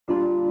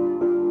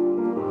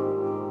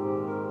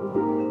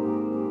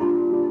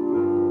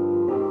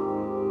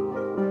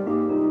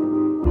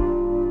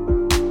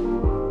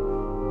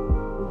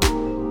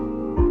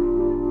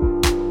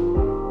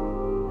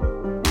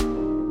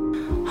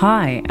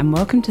Hi, and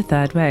welcome to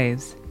Third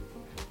Waves.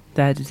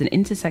 Third is an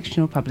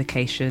intersectional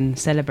publication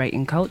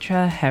celebrating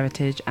culture,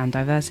 heritage, and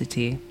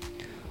diversity.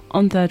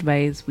 On Third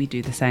Waves, we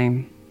do the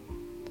same.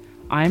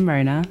 I'm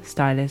Rona,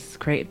 stylist,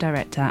 creative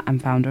director,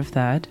 and founder of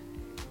Third.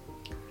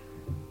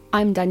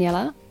 I'm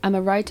Daniela. I'm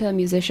a writer,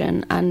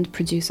 musician, and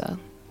producer.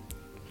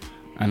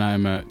 And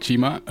I'm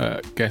Chima,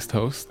 a guest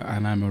host,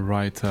 and I'm a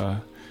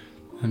writer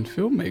and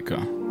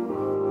filmmaker.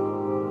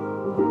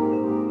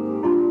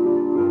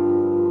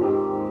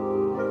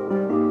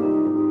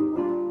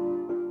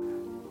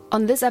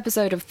 On this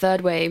episode of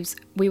Third Waves,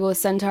 we will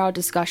center our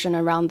discussion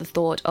around the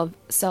thought of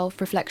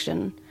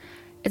self-reflection.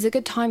 It's a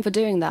good time for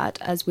doing that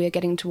as we are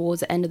getting towards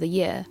the end of the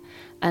year,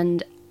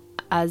 and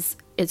as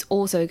it's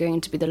also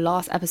going to be the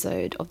last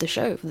episode of the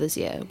show for this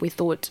year, we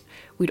thought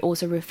we'd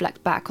also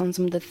reflect back on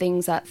some of the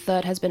things that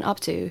Third has been up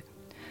to.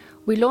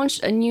 We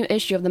launched a new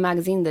issue of the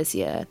magazine this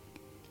year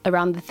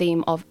around the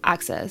theme of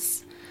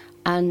access,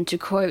 and to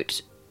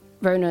quote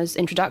Rona's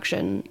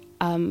introduction,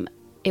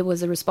 it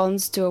was a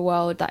response to a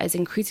world that is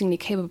increasingly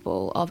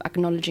capable of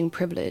acknowledging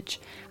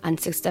privilege and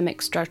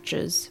systemic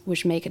structures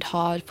which make it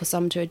hard for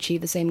some to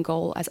achieve the same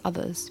goal as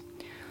others.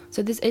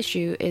 So this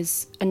issue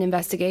is an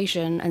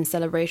investigation and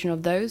celebration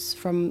of those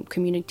from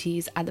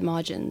communities at the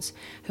margins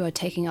who are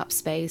taking up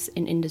space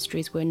in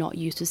industries we're not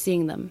used to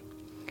seeing them.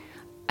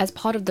 As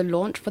part of the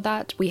launch for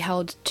that, we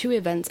held 2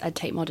 events at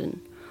Tate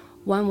Modern.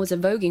 One was a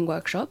voguing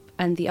workshop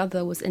and the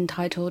other was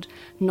entitled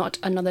Not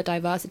Another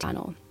Diversity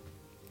Panel.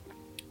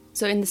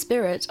 So in the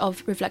spirit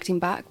of reflecting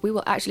back, we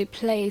will actually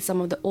play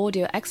some of the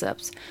audio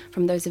excerpts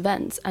from those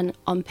events and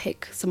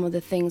unpick some of the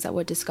things that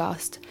were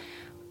discussed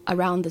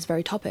around this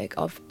very topic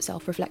of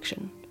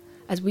self-reflection,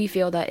 as we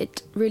feel that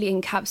it really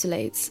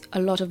encapsulates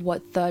a lot of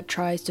what Third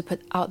tries to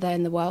put out there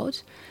in the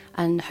world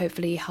and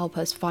hopefully help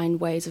us find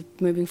ways of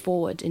moving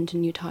forward into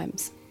new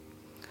times.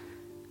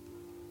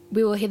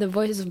 We will hear the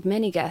voices of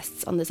many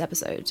guests on this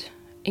episode,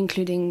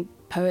 including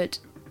poet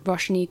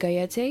Roshni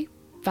Gayete,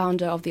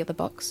 founder of The Other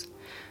Box,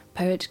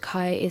 poet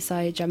Kai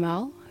Isai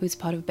Jamal, who's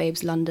part of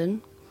Babes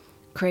London,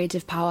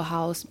 creative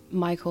powerhouse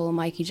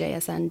Mikey J.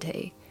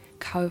 Asante,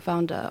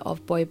 co-founder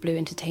of Boy Blue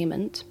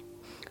Entertainment,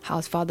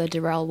 housefather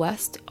Darrell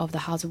West of the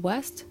House of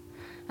West,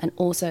 and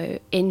also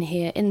in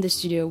the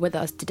studio with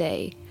us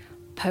today,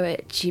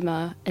 poet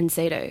Chima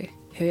Nsedo,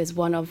 who is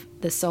one of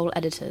the sole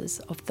editors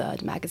of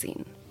Third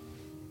magazine.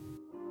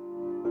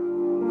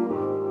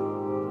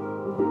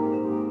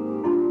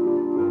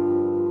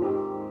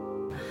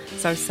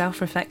 So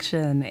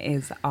self-reflection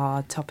is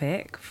our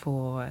topic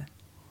for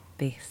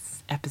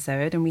this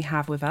episode, and we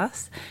have with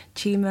us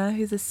Chima,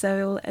 who's the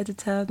sole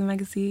editor of the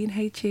magazine.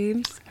 Hey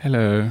Chims.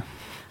 Hello,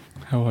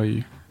 how are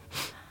you?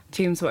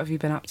 Chims, what have you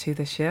been up to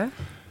this year?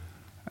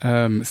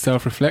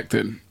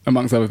 Self-reflecting,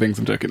 amongst other things.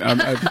 I'm joking.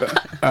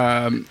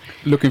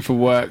 Looking for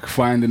work,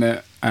 finding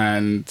it,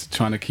 and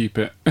trying to keep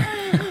it.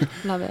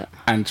 Love it.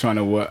 And trying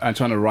to work, and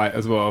trying to write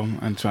as well,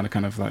 and trying to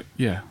kind of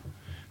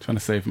trying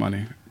to save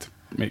money to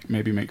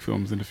make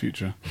films in the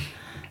future.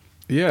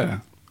 Yeah,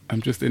 I'm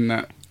just in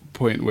that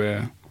point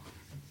where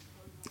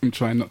I'm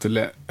trying not to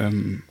let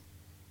trying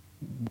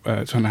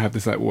to have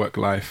this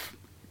work-life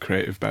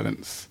creative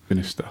balance,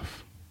 finish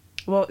stuff.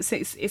 Well,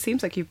 it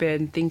seems like you've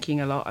been thinking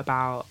a lot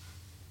about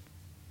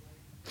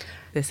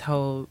this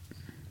whole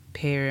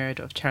period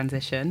of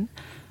transition,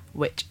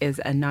 which is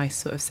a nice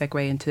sort of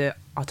segue into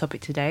our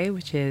topic today,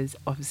 which is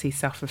obviously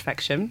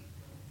self-reflection.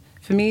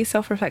 For me,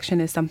 self-reflection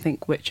is something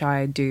which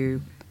I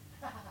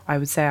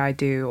would say I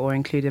do or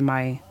include in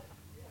my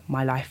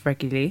life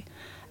regularly.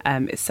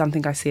 It's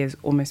something I see as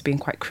almost being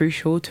quite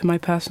crucial to my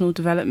personal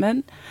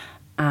development,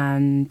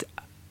 and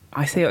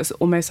I see it's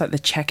almost like the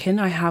check-in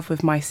I have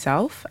with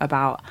myself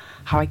about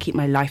how I keep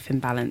my life in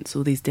balance,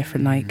 all these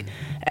different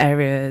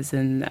areas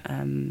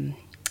and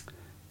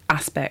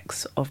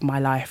aspects of my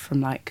life,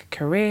 from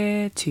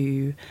career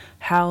to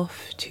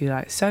health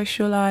to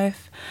social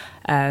life.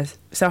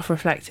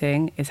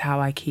 Self-reflecting is how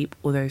I keep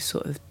all those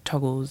sort of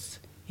toggles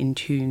in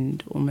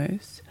tuned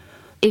almost.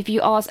 If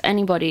you ask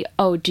anybody,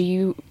 do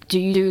you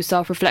do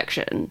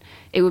self-reflection,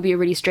 it would be a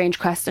really strange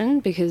question,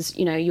 because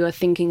you are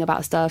thinking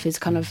about stuff is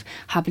kind of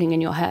happening in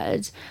your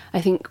head.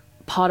 I think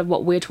part of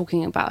what we're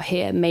talking about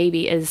here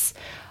maybe is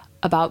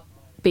about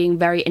being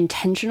very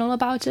intentional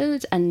about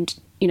it, and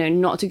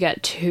not to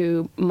get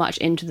too much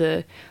into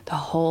the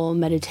whole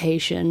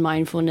meditation,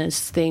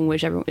 mindfulness thing,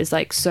 which everyone is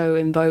so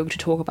in vogue to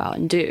talk about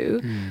and do.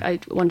 I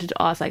wanted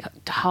to ask,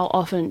 how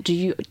often do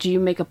you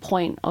make a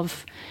point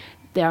of,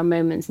 there are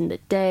moments in the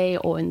day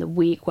or in the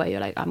week where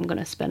you're I'm going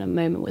to spend a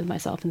moment with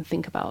myself and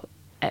think about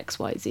X,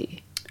 Y,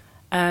 Z?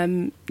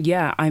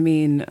 Yeah, I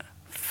mean,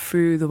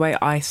 through the way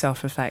I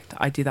self-reflect,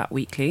 I do that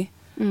weekly.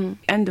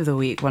 End of the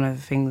week, one of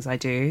the things I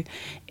do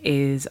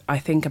is I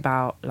think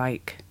about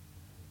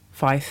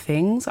 5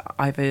 things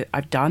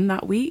I've done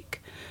that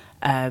week,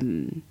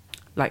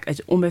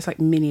 it's almost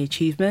mini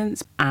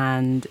achievements,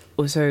 and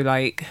also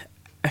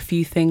a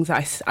few things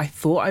that I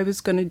thought I was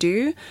going to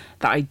do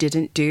that I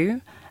didn't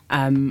do,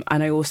 and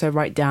I also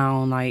write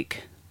down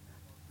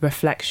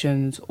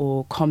reflections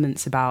or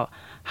comments about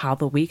how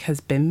the week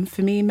has been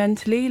for me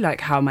mentally,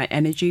 like how my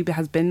energy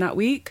has been that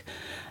week.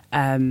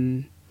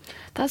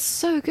 That's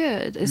so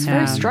good. It's Yeah.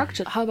 very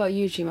structured. How about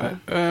you, Chima?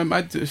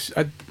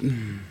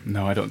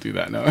 No, I don't do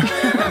that. No,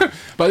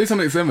 but I do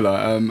something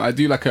similar.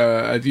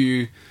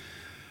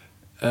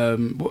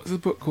 What's the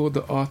book called?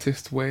 The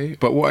Artist Way.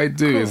 But what I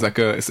do is like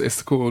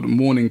it's called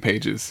morning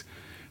pages.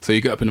 So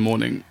you get up in the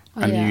morning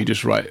and you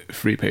just write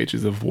 3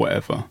 pages of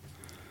whatever.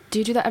 Do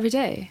you do that every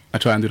day? I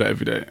try and do that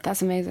every day.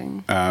 That's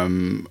amazing.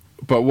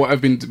 But what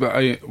I've been,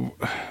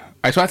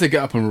 I try to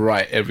get up and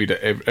write every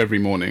day, every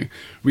morning.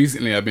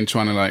 Recently, I've been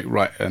trying to like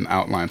write an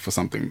outline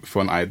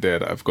for an idea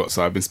that I've got.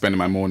 So I've been spending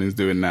my mornings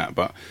doing that.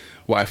 But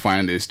what I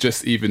find is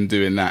just even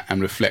doing that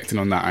and reflecting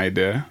on that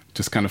idea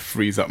just kind of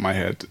frees up my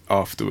head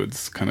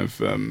afterwards. Kind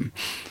of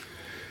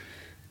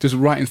just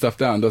writing stuff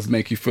down does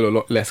make you feel a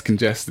lot less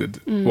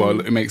congested.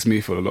 Well, it makes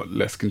me feel a lot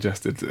less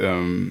congested.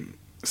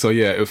 So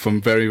yeah,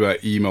 from very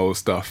emo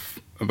stuff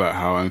about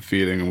how I'm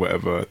feeling and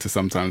whatever, to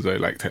sometimes very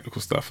like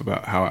technical stuff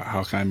about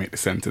how can I make the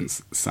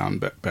sentence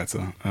sound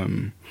better.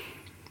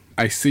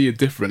 I see a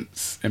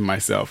difference in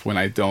myself when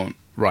I don't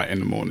write in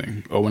the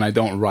morning or when I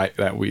don't write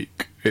that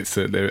week.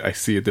 I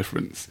see a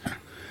difference,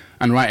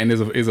 and writing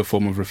is a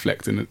form of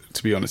reflecting.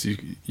 To be honest,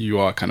 you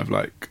are kind of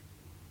like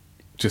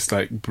just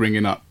like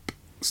bringing up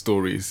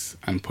stories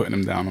and putting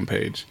them down on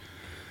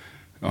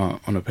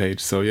a page.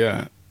 So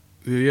yeah,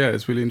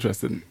 it's really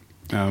interesting.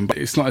 But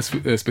it's not as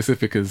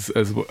specific as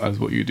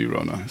what you do,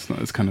 Rona. It's not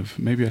as kind of,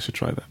 maybe I should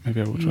try that. Maybe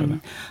I will try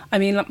that. I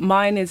mean, like,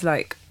 mine is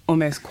like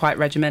almost quite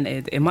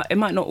regimented. It might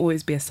not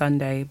always be a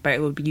Sunday, but it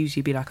will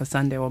usually be like a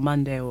Sunday or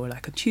Monday or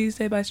like a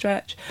Tuesday by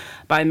stretch.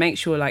 But I make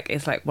sure like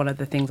it's like one of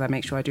the things I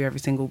make sure I do every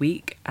single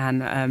week.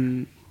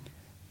 And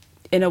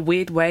in a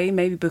weird way,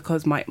 maybe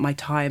because my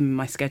time,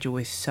 my schedule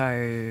is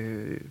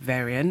so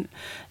variant,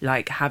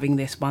 like having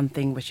this one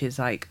thing which is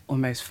like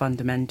almost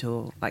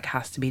fundamental, like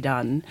has to be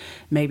done,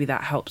 maybe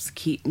that helps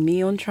keep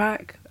me on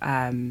track,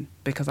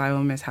 because I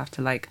almost have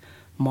to like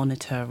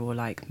monitor or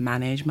like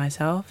manage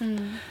myself.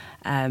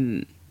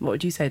 What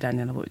would you say,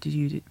 Daniela? What do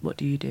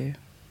you do?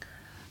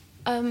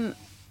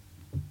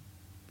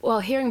 Well,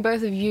 hearing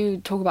both of you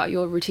talk about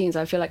your routines,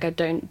 I feel like I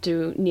don't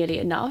do nearly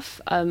enough.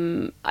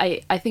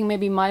 I think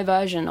maybe my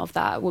version of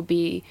that would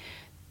be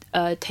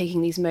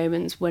taking these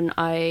moments when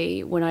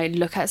I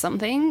look at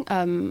something.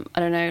 I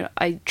don't know.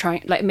 I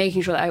try like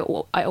making sure that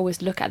I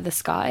always look at the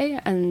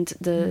sky and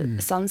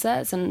the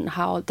sunsets and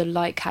how the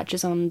light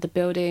catches on the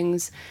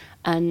buildings,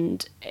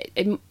 and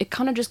it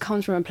kind of just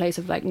comes from a place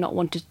of like not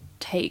want to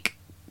take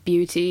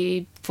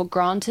beauty for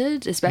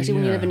granted, especially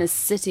when you live in a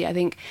city. I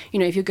think, you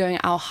know, if you're going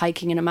out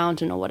hiking in a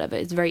mountain or whatever,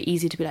 it's very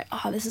easy to be like,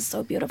 oh, this is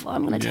so beautiful,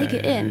 I'm gonna take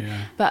it in.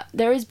 But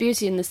there is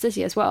beauty in the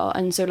city as well,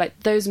 and so like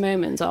those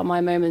moments are my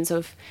moments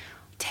of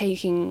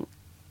taking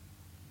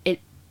it.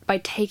 By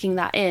taking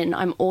that in,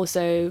 I'm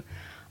also,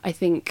 I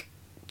think,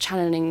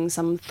 channeling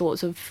some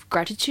thoughts of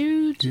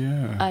gratitude.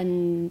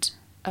 And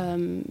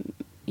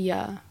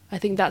I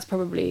think that's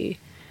probably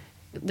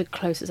the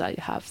closest I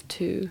have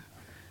to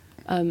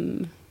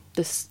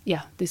this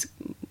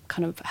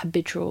kind of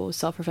habitual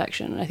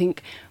self-reflection. I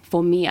think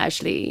for me,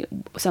 actually,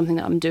 something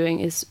that I'm doing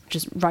is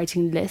just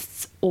writing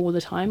lists all the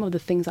time of the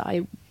things that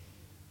I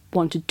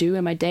want to do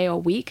in my day or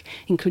week,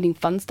 including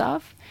fun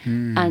stuff.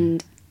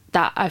 And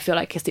that, I feel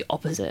like, is the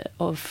opposite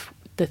of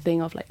the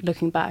thing of like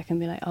looking back and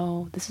be like,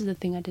 oh, this is the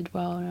thing I did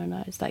well.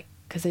 No, it's like,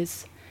 because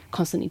it's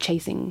constantly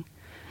chasing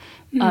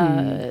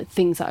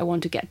things that I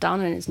want to get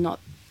done, and isn't, I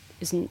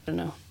don't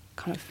know,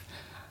 kind of.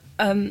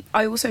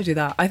 I also do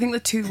that. I think the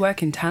two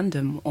work in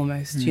tandem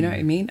almost. Do you know what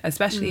I mean?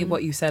 Especially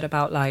what you said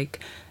about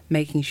like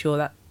making sure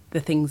that the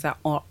things that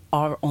are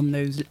on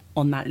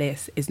that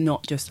list is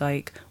not just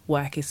like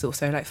work, it's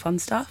also like fun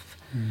stuff,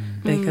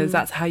 because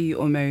that's how you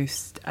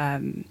almost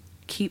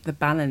keep the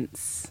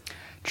balance.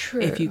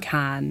 True. If you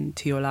can,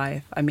 to your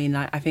life. I mean,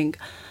 like, I think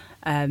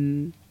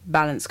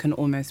balance can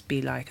almost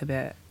be like a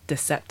bit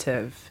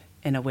deceptive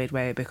in a weird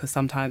way, because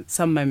sometimes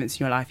some moments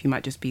in your life you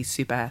might just be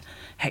super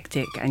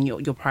hectic and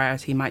your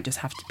priority might just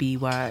have to be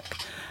work,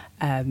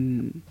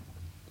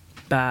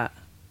 but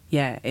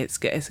yeah, it's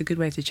a good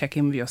way to check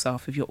in with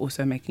yourself if you're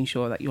also making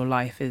sure that your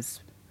life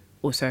is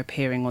also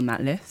appearing on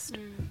that list.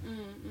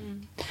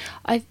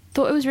 I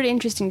thought it was really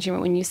interesting, Jim,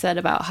 when you said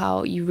about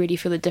how you really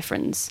feel the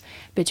difference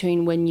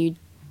between when you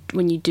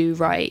do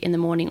write in the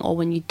morning or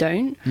when you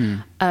don't.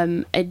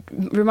 It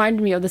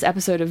reminded me of this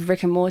episode of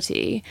Rick and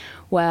Morty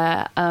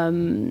where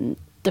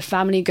the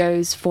family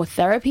goes for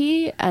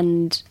therapy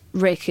and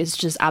Rick is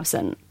just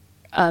absent.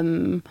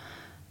 And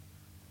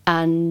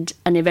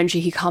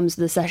eventually he comes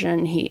to the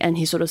session and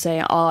he sort of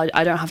saying, oh,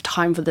 I don't have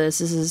time for this.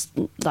 This is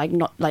like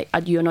not like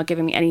you're not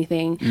giving me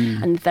anything.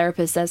 And the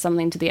therapist says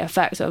something to the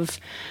effect of,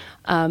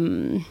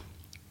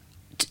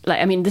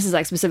 like, I mean, this is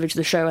like specific to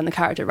the show and the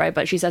character, right?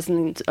 But she says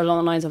something along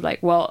the lines of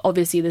like, well,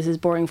 obviously this is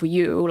boring for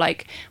you.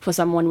 Like, for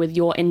someone with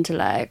your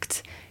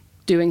intellect,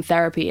 doing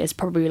therapy is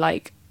probably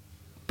like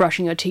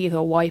brushing your teeth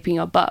or wiping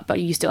your butt, but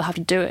you still have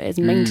to do it. It's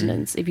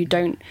maintenance. If you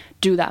don't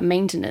do that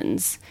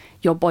maintenance,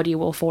 your body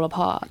will fall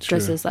apart. True.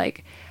 Just as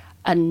like,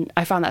 and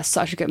I found that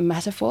such a good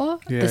metaphor.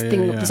 Yeah,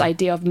 This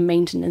idea of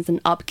maintenance and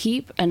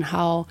upkeep, and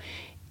how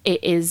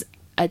it is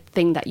a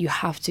thing that you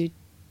have to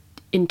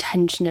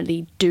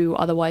intentionally do,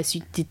 otherwise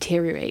you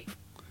deteriorate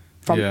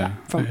from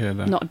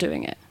not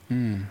doing it.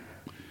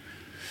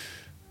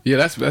 Yeah,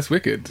 that's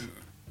wicked.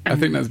 I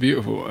think that's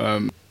beautiful.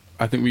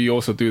 I think we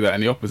also do that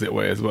in the opposite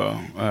way as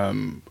well.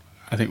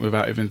 I think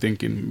without even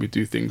thinking, we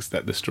do things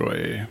that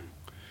destroy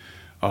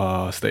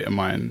our state of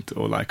mind,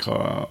 or like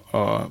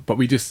but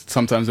we just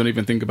sometimes don't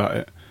even think about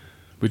it.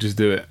 We just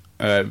do it,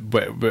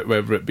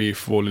 whether it be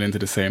falling into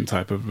the same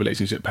type of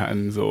relationship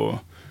patterns, or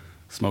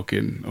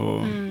smoking,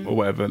 or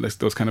whatever.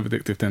 Those kind of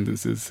addictive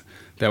tendencies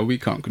that we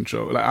can't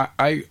control. Like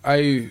I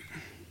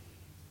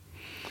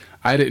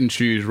didn't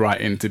choose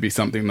writing to be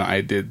something that I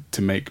did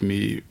to make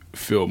me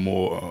feel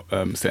more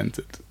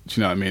centered. Do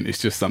you know what I mean? It's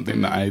just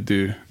something that I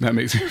do that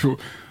makes me feel.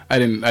 I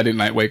didn't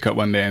like wake up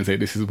one day and say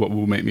this is what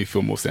will make me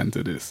feel more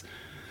centered.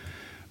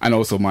 And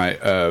also my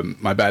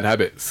bad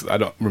habits. I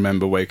don't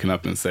remember waking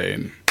up and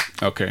saying,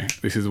 okay,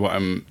 this is what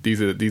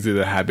these are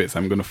the habits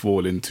I'm going to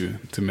fall into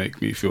to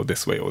make me feel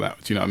this way or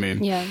that. Do you know what I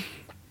mean? Yeah.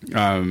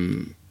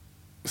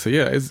 So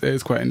yeah,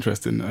 it's quite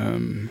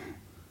interesting.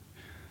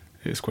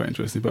 It's quite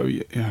interesting, but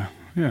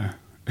yeah.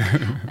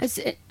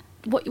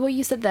 What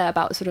you said there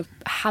about sort of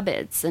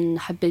habits and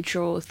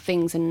habitual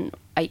things, and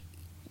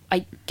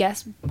I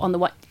guess on the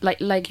one,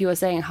 like you were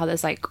saying, how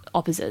there's like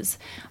opposites.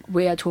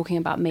 We are talking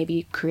about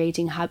maybe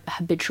creating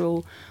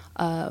habitual,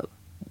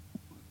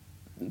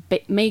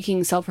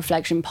 making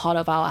self-reflection part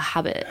of our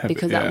habit,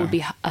 because that would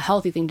be a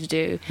healthy thing to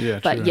do. Yeah,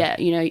 but true. yeah,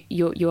 you know,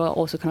 you are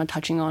also kind of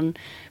touching on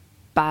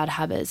bad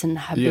habits and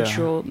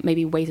habitual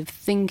maybe ways of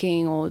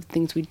thinking, or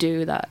things we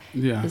do that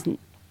isn't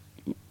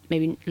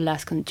maybe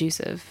less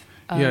conducive.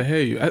 Yeah, I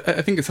hear you.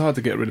 I think it's hard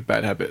to get rid of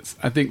bad habits.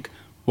 I think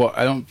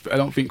I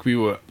don't think we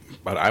were,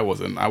 but I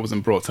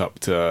wasn't brought up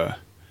to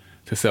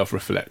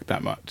self-reflect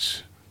that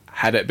much.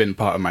 Had it been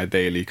part of my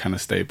daily kind of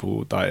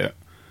staple diet,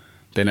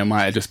 then it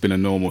might have just been a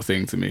normal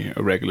thing to me,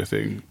 a regular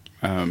thing,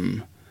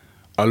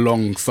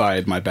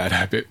 alongside my bad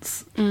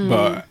habits.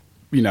 But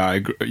you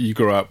know, you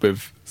grow up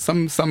with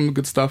some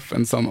good stuff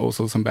and some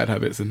bad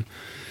habits, and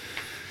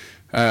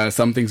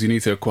some things you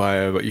need to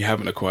acquire but you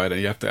haven't acquired, and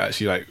you have to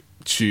actually like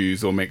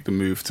choose or make the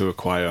move to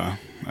acquire.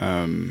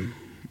 I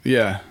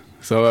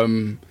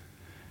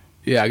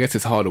guess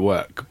it's harder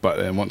work, but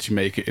then once you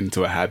make it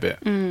into a habit,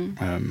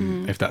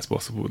 if that's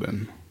possible,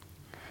 then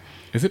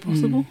is it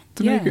possible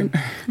to make it?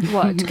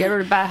 What, to get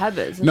rid of bad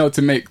habits? No,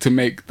 to make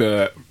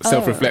the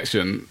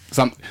self-reflection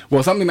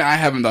something that I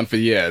haven't done for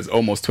years,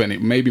 almost 20,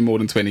 maybe more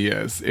than 20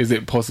 years. Is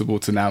it possible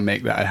to now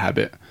make that a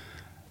habit?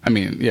 I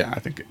mean, yeah,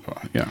 I think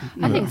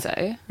I think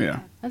so.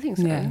 Yeah, I think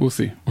so. Yeah. We'll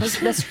see.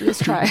 Let's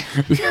try.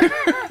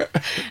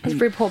 Let's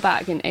report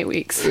back in 8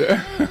 weeks.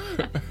 Yeah.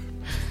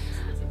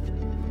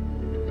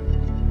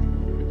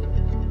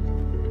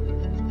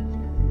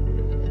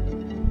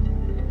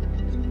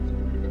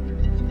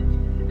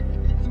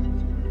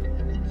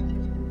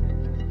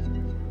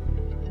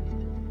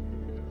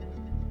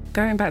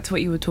 Going back to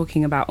what you were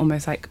talking about,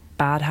 almost like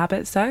bad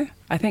habits though,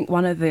 I think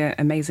one of the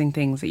amazing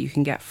things that you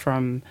can get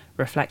from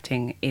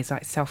reflecting is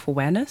like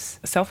self-awareness.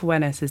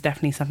 Self-awareness is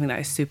definitely something that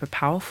is super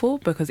powerful,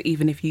 because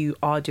even if you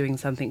are doing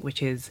something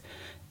which is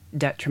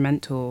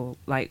detrimental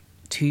like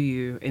to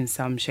you in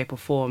some shape or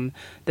form,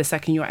 the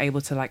second you're able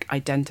to like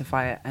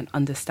identify it and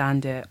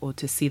understand it, or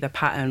to see the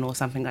pattern or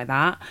something like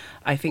that,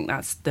 I think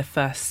that's the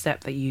first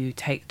step that you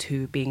take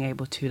to being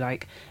able to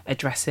like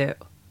address it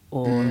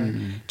or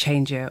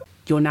change it.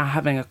 You're now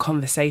having a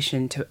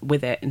conversation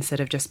with it instead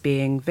of just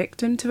being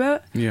victim to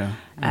it. Yeah.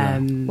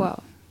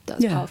 Wow,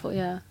 that's powerful.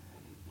 Yeah.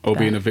 Or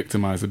being a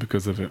victimizer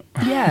because of it.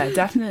 Yeah,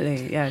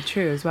 definitely. Yeah,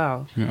 true as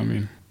well. You know what I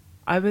mean?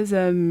 I was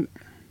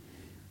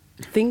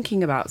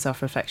thinking about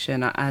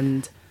self-reflection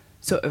and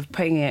sort of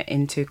putting it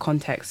into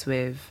context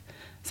with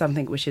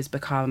something which has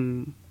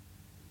become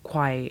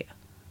quite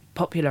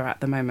popular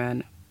at the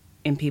moment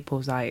in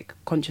people's like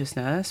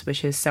consciousness,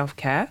 which is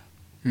self-care.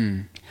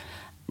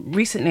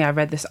 Recently I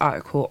read this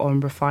article on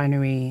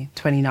Refinery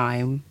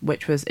 29,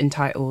 which was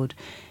entitled,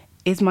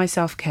 "Is My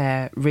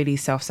Self-Care Really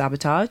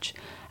Self-Sabotage?"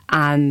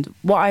 And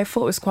what I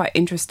thought was quite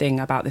interesting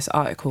about this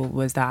article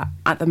was that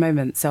at the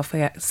moment,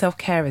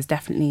 self-care is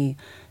definitely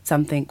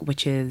something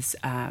which is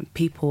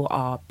people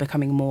are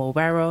becoming more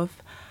aware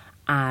of,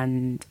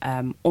 and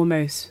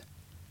almost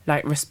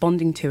like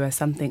responding to as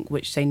something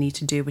which they need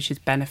to do, which is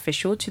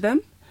beneficial to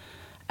them.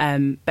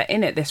 But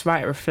in it, this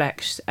writer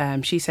reflects,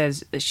 she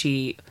says that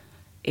she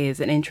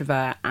is an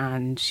introvert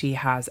and she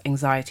has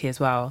anxiety as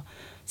well.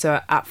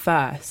 So at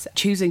first,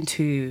 choosing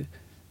to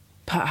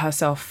put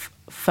herself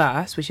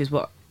first, which is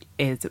what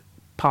is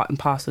part and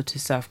parcel to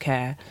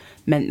self-care,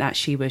 meant that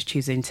she was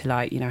choosing to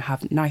like, you know,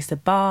 have nicer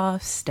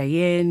baths,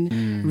 stay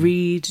in,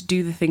 read,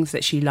 do the things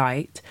that she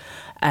liked.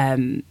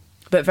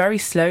 But very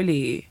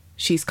slowly,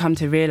 she's come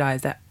to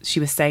realise that she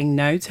was saying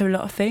no to a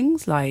lot of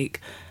things, like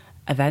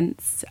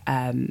events,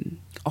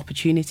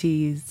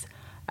 opportunities,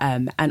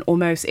 and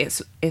almost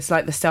it's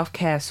like the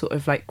self-care sort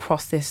of like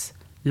crossed this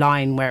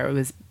line where it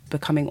was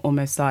becoming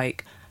almost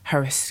like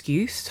her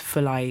excuse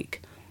for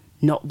like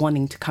not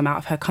wanting to come out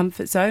of her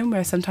comfort zone,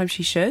 where sometimes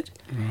she should.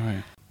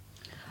 Right.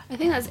 I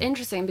think that's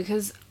interesting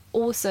because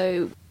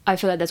also I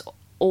feel like there's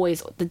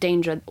always the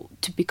danger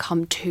to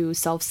become too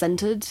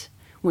self-centered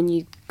when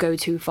you go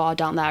too far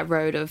down that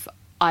road of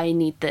I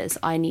need this.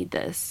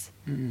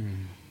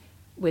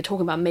 We're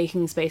talking about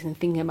making space and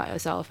thinking about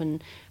yourself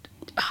and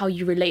how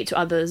you relate to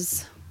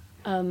others.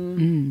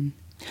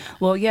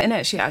 Well, yeah,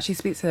 and she actually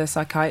speaks to a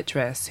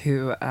psychiatrist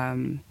who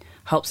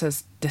helps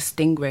us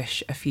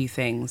distinguish a few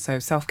things. So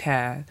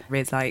self-care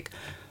is like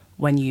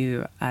when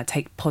you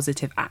take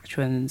positive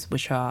actions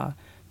which are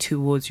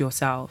towards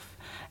yourself.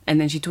 And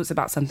then she talks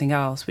about something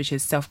else, which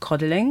is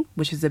self-coddling,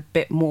 which is a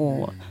bit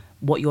more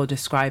what you're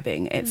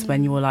describing. It's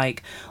when you're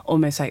like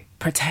almost like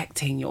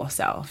protecting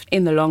yourself.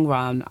 In the long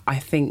run, I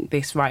think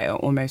this writer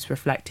almost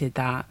reflected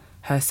that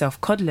her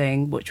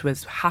self-coddling, which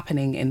was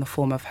happening in the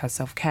form of her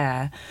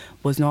self-care,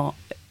 was not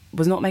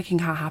making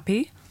her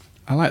happy.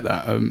 I like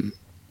that.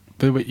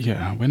 But wait,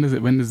 yeah, when does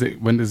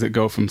it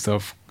go from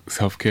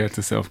self-care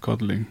to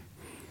self-coddling?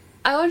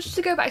 I wanted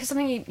to go back to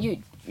something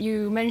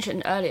you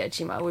mentioned earlier,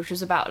 Chima, which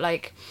was about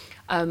like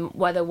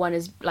whether one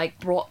is like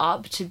brought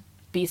up to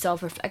be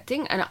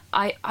self-reflecting, and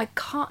I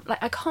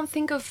can't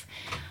think of.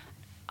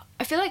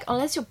 I feel like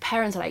unless your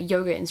parents are like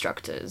yoga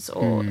instructors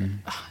or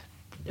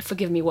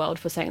forgive me world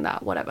for saying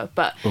that, whatever,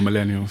 but or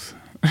millennials.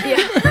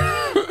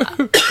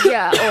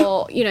 Yeah,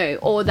 or you know,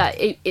 or that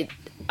it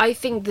I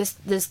think this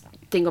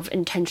thing of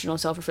intentional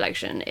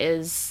self-reflection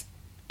is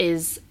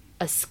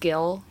a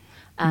skill,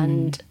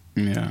 and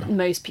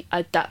most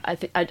I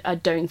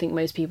don't think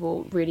most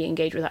people really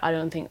engage with it. I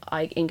don't think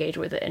I engage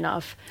with it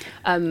enough,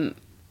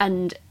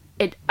 and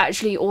it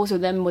actually also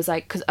then was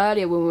like, because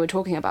earlier when we were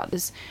talking about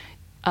this,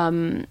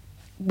 I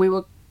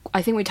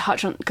think we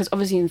touched on, because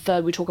obviously in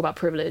third we talk about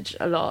privilege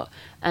a lot,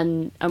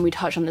 and we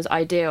touched on this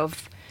idea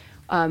of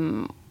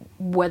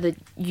whether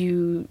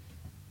you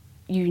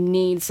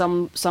need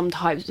some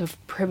types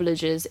of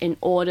privileges in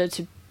order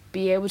to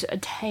be able to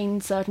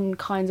attain certain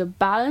kinds of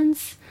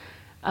balance.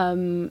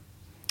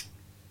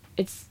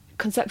 It's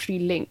conceptually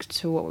linked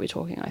to what we're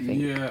talking, I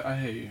think. Yeah, I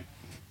hear you.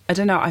 I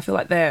don't know. I feel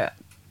like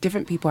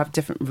different people have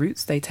different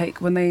routes they take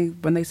when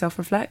they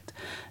self-reflect.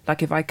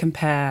 Like if I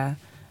compare,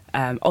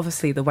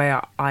 obviously the way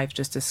I've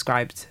just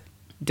described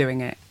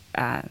doing it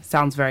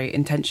sounds very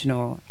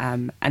intentional,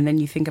 and then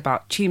you think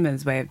about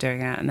Chima's way of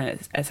doing it, and then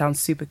it sounds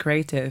super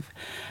creative.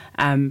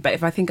 But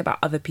if I think about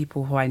other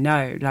people who I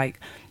know, like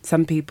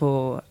some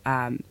people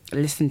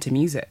listen to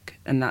music,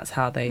 and that's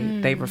how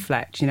they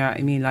reflect. You know what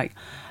I mean? Like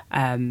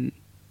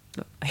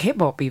hip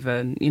hop,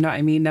 even. You know what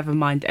I mean? Never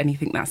mind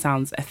anything that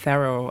sounds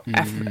ethereal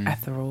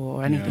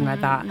or anything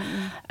like that.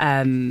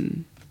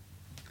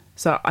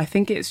 So I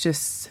think it's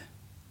just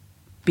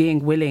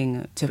being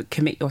willing to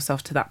commit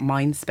yourself to that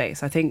mind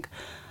space. I think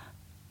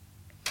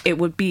it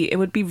would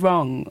be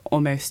wrong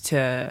almost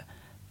to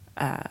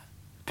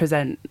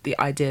present the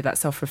idea that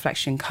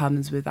self-reflection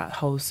comes with that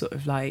whole sort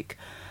of like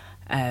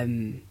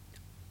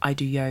I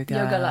do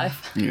yoga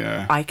life,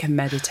 I can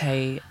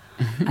meditate,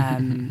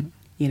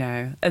 you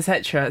know,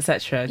 etc.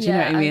 Do you know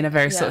what I mean? A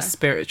very sort of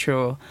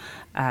spiritual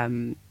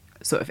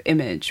sort of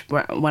image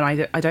when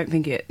I don't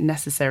think it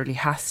necessarily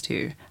has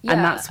to,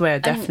 and that's where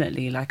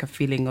definitely like a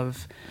feeling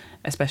of,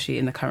 especially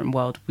in the current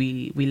world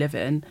we live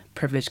in,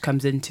 privilege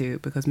comes into,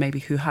 because maybe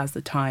who has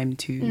the time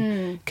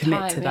to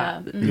commit to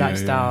that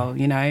lifestyle,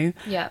 you know?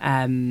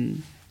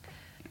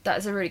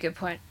 That's a really good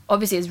point.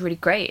 Obviously it's really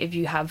great if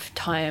you have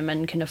time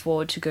and can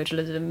afford to go to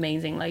loads of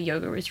amazing like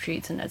yoga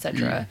retreats and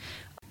etc.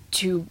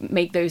 To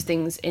make those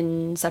things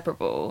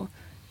inseparable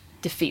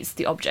defeats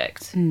the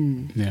object.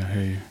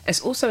 Hey.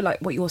 It's also like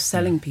what you're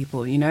selling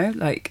people, you know,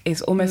 like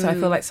it's almost I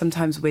feel like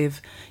sometimes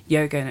with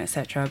yoga and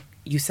etc.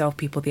 you sell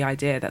people the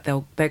idea that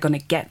they're going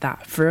to get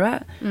that through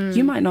it.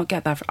 You might not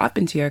get that. I've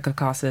been to yoga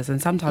classes,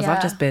 and sometimes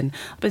I've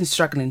been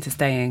struggling to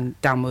staying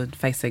downward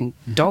facing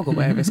dog or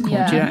whatever it's called. Do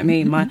you know what I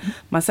mean?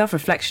 My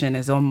self-reflection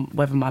is on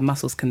whether my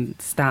muscles can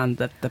stand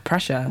the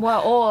pressure.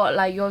 Well, or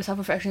like your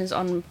self-reflection is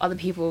on other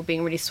people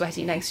being really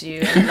sweaty next to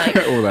you and like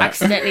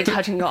accidentally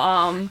touching your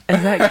arm.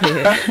 Exactly.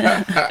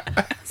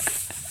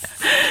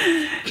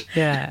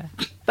 Yeah.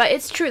 But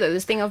it's true though,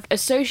 this thing of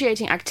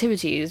associating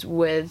activities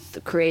with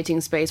creating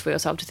space for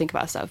yourself to think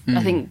about stuff.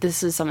 I think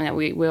this is something that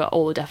we're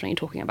all definitely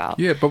talking about.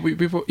 Yeah, but we've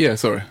we've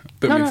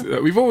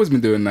always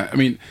been doing that. I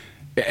mean,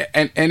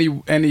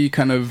 any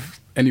kind of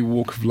any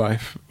walk of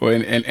life or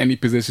in any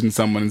position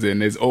someone's in,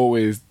 there's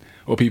always,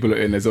 or people are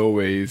in,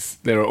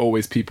 there are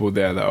always people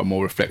there that are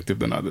more reflective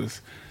than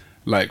others.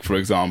 Like for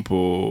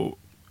example,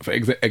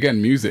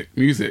 again, music.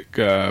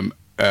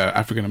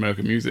 African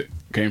American music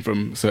came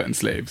from certain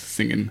slaves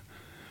singing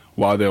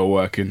while they were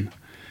working.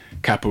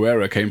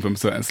 Capoeira came from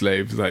certain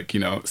slaves, like, you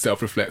know,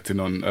 self-reflecting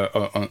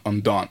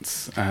on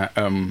dance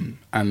and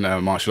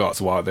martial arts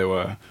while they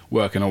were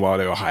working, or while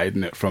they were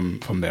hiding it from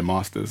their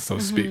masters, so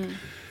to speak.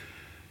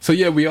 So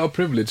yeah, we are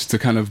privileged to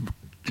kind of,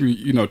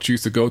 you know,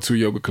 choose to go to a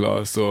yoga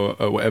class or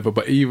whatever.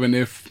 But even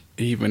if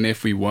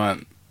we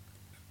weren't,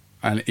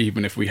 and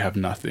even if we have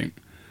nothing,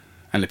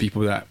 and the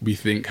people that we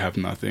think have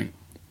nothing,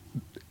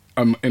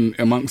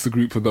 amongst the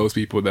group of those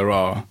people, there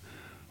are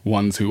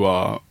ones who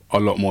are a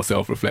lot more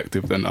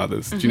self-reflective than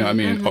others. Do you know what I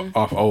mean?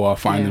 Or are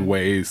finding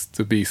ways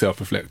to be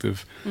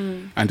self-reflective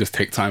and just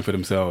take time for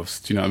themselves.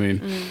 Do you know what I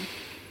mean?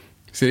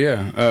 So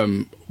yeah,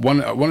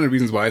 one of the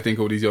reasons why I think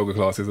all these yoga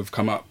classes have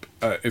come up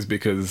is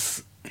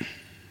because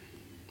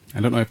I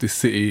don't know if this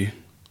city,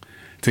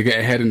 to get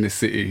ahead in this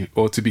city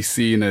or to be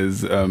seen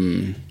as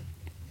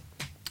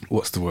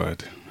what's the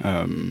word,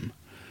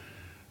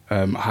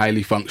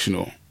 highly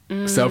functional.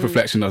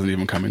 Self-reflection doesn't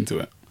even come into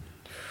it.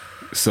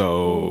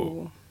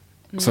 So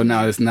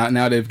now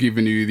they've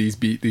given you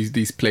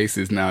these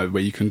places now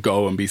where you can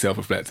go and be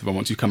self-reflective, and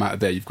once you come out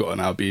of there, you've got to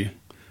now be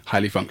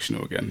highly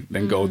functional again.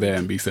 Then go there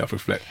and be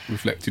self-reflect.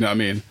 You know what I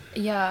mean?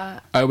 Yeah.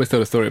 I always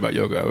tell a story about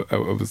yoga. I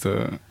was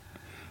one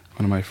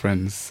of my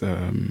friends.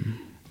 I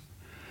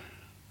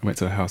went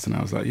to her house and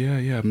I was like,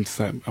 yeah. I'm just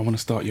like, I want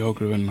to start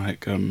yoga and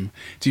like,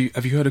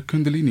 have you heard of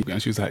Kundalini?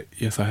 And she was like,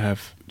 yes, I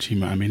have.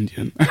 Chima, I'm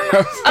Indian.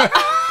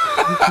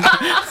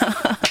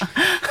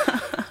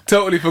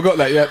 Totally forgot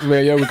that that's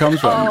where yoga comes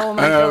from. Oh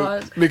my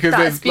god! Because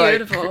that's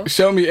beautiful. Like,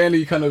 show me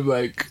any kind of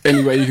like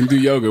any way you can do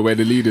yoga where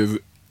the leader's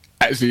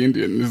actually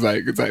Indian. It's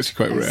actually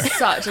quite rare.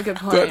 Such a good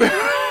point.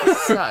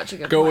 Such a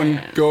good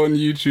point. Go on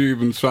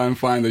YouTube and try and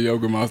find a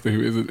yoga master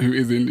who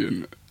is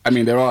Indian. I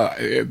mean, there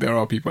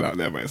are people out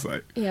there, but it's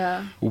like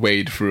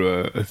wade through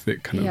a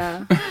thick kind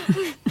of.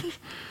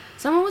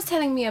 Someone was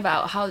telling me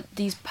about how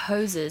these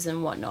poses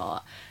and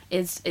whatnot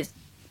is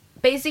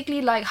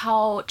basically like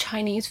how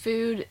Chinese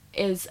food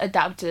is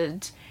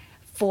adapted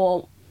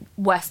for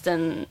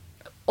Western,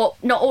 or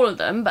not all of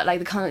them, but like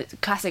the kind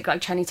of classic like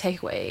Chinese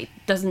takeaway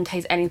doesn't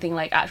taste anything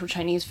like actual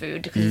Chinese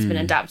food because it's been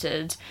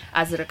adapted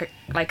as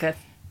like a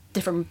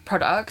different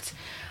product.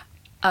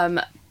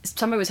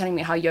 Somebody was telling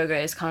me how yoga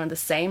is kind of the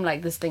same,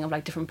 like this thing of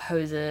like different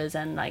poses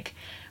and like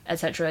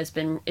etc.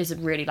 is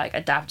really like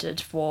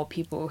adapted for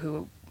people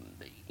who,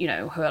 you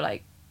know, who are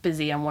like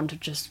busy and want to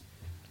just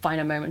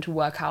find a moment to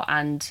work out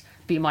and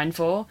be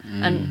mindful.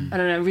 And I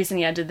don't know,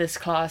 recently I did this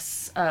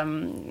class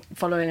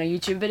following a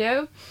YouTube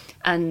video,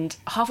 and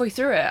halfway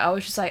through it I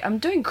was just like, I'm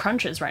doing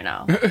crunches right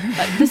now.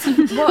 Like, this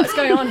is what's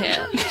going on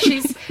here.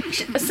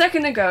 A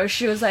second ago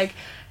she was like,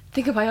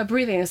 think about your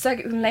breathing. A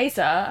second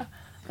later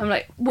I'm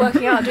like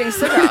working out, doing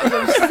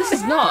sit-ups.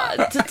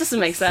 This doesn't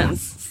make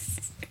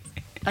sense.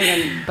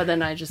 But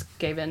then I just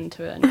gave in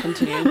to it and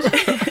continued.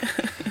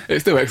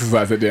 It's still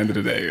exercise at the end of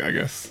the day, I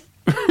guess.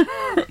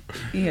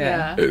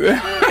 Yeah.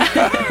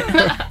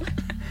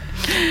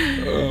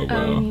 Oh,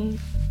 wow.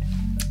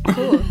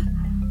 Cool.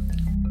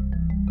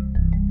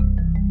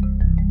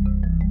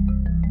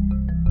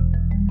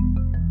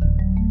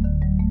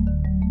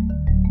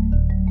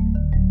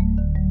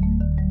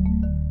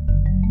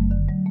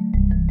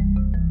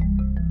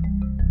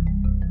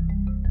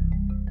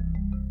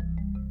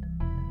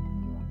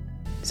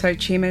 So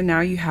Chima,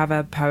 now you have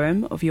a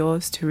poem of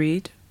yours to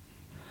read.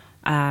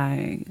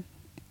 Can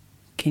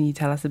you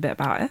tell us a bit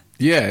about it?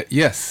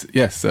 Yes.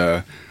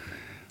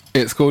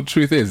 It's called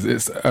Truth Is.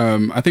 It's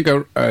I think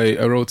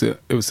I wrote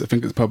it. I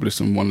think it's published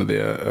in one of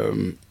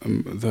the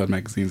Third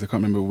magazines. I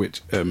can't remember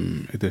which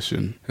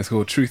edition. It's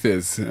called Truth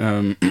Is.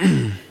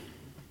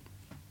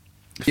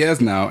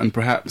 Years now, and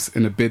perhaps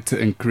in a bid to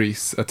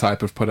increase a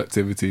type of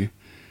productivity,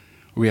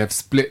 we have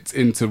split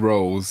into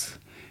roles.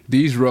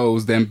 These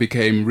roles then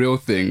became real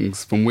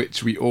things from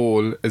which we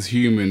all, as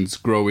humans,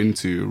 grow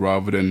into,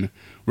 rather than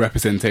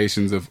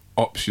representations of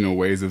optional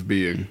ways of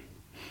being.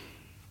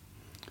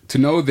 To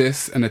know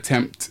this and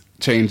attempt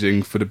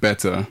changing for the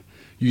better,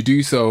 you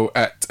do so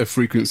at a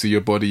frequency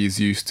your body is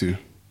used to.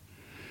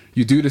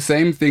 You do the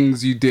same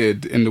things you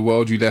did in the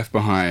world you left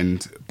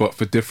behind, but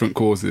for different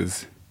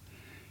causes.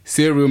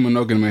 Serial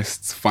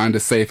monogamists find a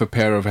safer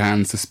pair of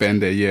hands to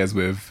spend their years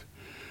with.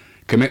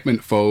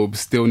 Commitment phobes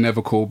still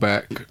never call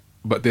back,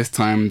 but this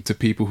time to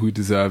people who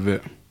deserve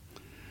it.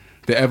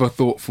 The ever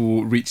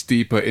thoughtful reach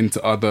deeper into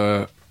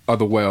other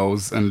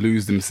wells and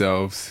lose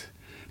themselves.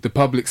 The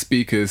public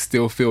speakers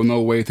still feel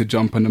no way to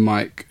jump on the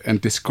mic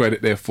and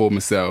discredit their former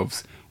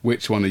selves.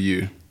 Which one are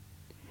you?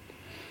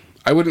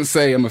 I wouldn't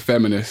say I'm a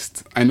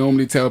feminist. I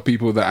normally tell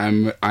people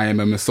that I am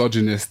a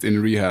misogynist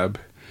in rehab,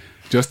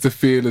 just to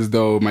feel as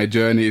though my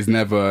journey is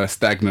never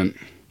stagnant.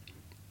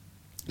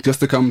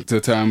 Just to come to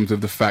terms with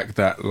the fact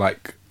that,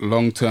 like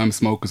long-term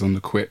smokers on the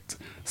quit,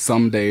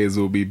 some days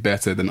will be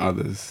better than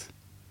others.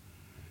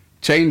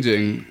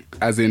 Changing,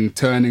 as in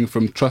turning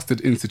from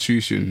trusted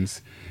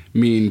institutions,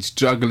 means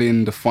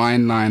juggling the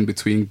fine line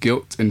between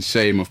guilt and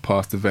shame of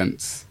past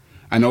events,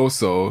 and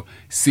also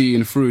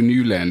seeing through a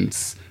new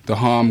lens the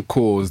harm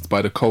caused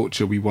by the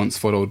culture we once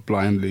followed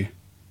blindly.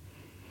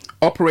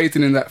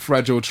 Operating in that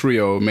fragile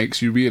trio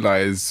makes you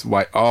realise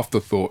why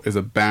afterthought is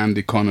a banned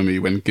economy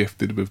when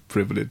gifted with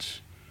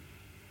privilege.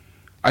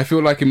 I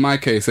feel like in my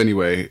case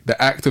anyway, the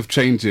act of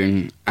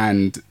changing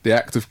and the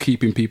act of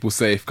keeping people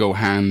safe go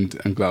hand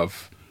in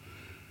glove.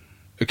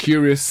 A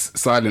curious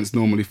silence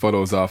normally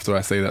follows after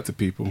I say that to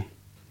people.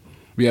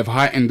 We have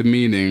heightened the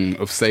meaning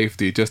of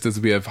safety just as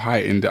we have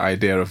heightened the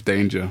idea of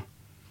danger.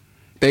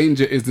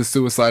 Danger is the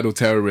suicidal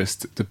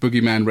terrorist, the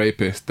boogeyman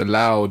rapist, the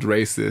loud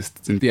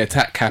racist, and the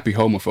attack-happy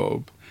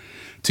homophobe.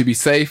 To be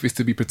safe is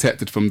to be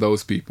protected from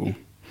those people.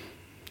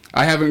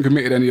 I haven't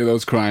committed any of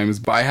those crimes,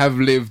 but I have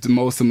lived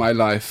most of my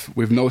life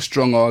with no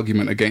strong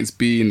argument against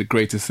being the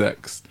greater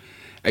sex,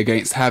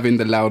 against having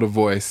the louder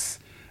voice,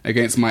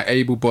 against my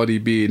able body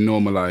being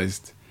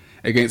normalised,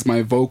 against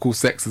my vocal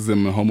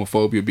sexism and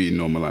homophobia being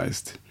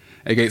normalised,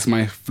 against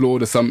my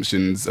flawed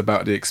assumptions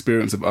about the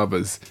experience of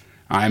others.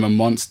 I am a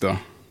monster.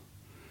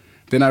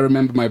 Then I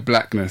remember my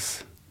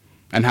blackness,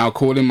 and how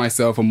calling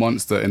myself a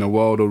monster in a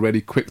world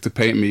already quick to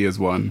paint me as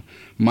one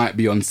might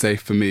be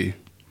unsafe for me.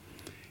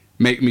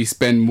 Make me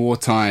spend more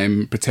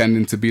time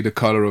pretending to be the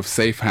colour of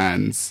safe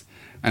hands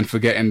and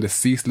forgetting the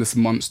ceaseless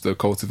monster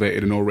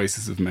cultivated in all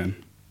races of men.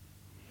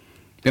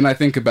 Then I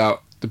think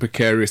about the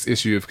precarious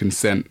issue of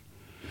consent.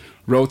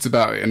 Wrote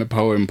about it in a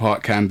poem,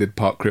 part candid,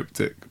 part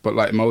cryptic, but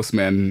like most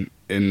men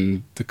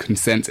in the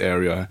consent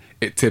area,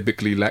 it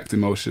typically lacked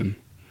emotion.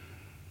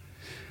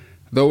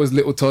 Though as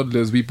little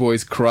toddlers we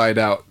boys cried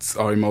out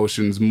our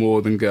emotions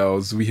more than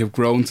girls, we have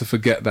grown to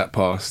forget that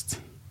past.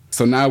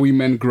 So now we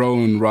men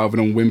groan rather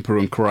than whimper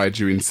and cry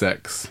during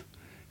sex,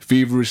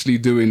 feverishly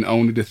doing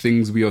only the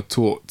things we are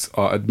taught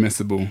are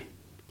admissible.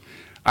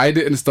 I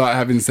didn't start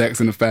having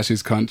sex in a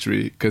fascist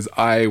country because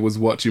I was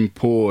watching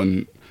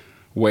porn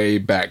way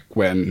back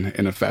when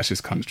in a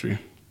fascist country.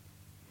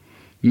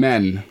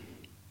 Men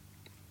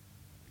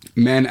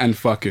and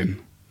fucking.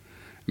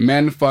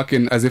 Men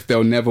fucking as if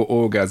they'll never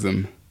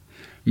orgasm.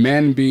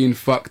 Men being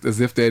fucked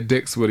as if their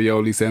dicks were the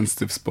only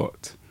sensitive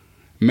spot.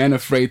 Men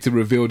afraid to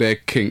reveal their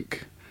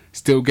kink,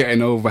 still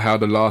getting over how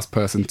the last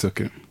person took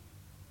it.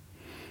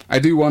 I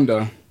do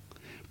wonder,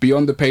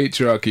 beyond the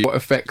patriarchy, what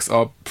affects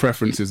our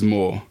preferences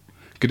more?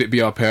 Could it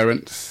be our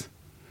parents?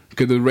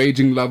 Could the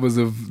raging lovers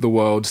of the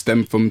world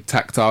stem from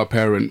tactile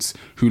parents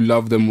who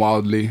love them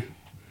wildly?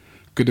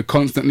 Could the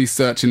constantly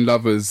searching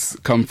lovers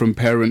come from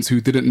parents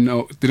who didn't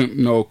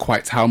know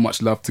quite how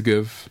much love to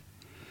give?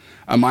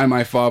 Am I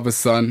my father's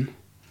son?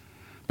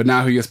 But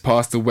now he has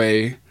passed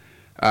away,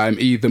 I'm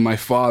either my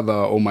father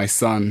or my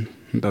son.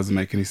 It doesn't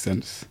make any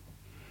sense.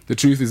 The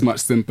truth is much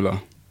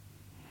simpler.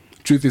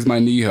 Truth is my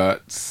knee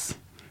hurts.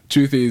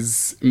 Truth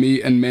is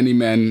me and many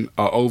men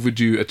are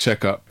overdue a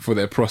checkup for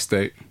their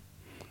prostate.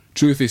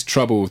 Truth is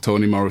trouble,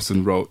 Toni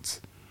Morrison wrote.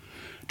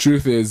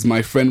 Truth is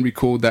my friend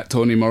recalled that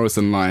Toni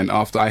Morrison line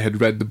after I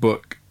had read the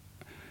book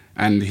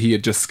and he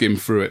had just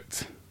skimmed through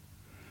it.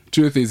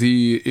 Truth is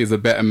he is a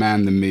better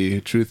man than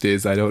me. Truth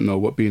is I don't know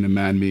what being a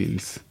man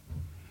means.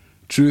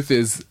 Truth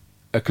is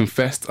a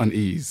confessed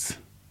unease.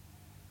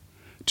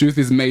 Truth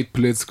is made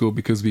political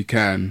because we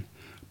can.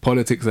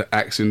 Politics are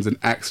actions and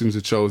actions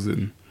are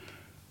chosen.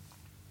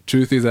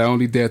 Truth is I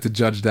only dare to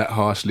judge that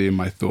harshly in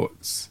my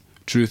thoughts.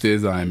 Truth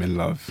is I am in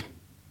love.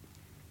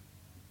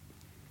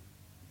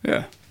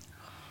 Yeah,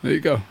 there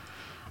you go.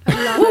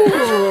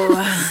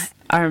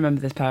 I remember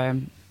this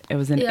poem. It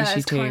was in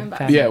issue 2.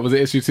 Yeah, was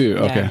it issue 2?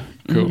 Okay,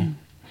 cool.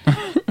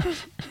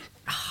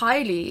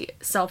 Highly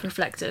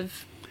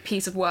self-reflective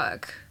piece of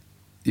work.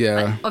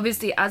 Yeah. Like,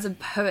 obviously, as a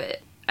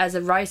poet, as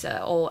a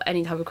writer, or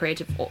any type of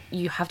creative,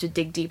 you have to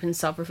dig deep and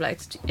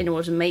self-reflect in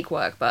order to make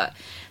work. But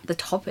the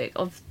topic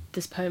of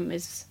this poem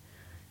is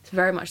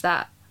very much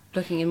that,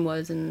 looking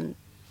inwards and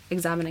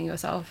examining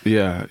yourself.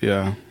 Yeah.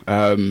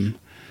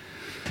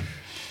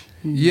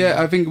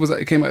 Yeah, I think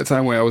it came at a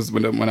time where I was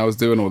when I was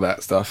doing all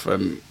that stuff,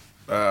 and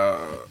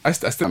I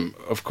still,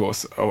 of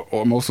course, or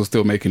I'm also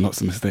still making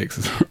lots of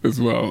mistakes as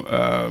well.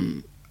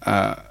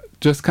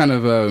 Just kind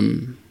of.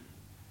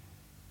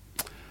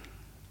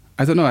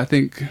 I don't know, I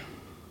think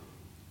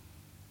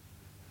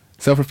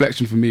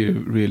self-reflection for me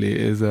really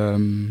is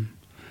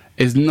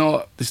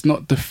not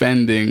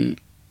defending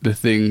the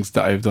things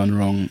that I've done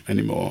wrong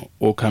anymore,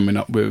 or coming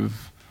up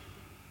with,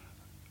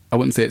 I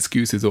wouldn't say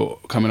excuses, or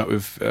coming up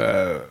with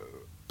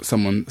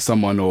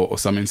someone or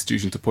some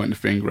institution to point the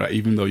finger at,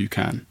 even though you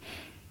can.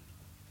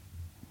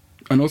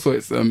 And also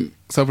it's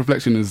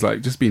self-reflection is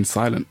like just being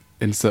silent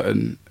in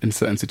certain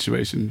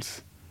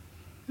situations,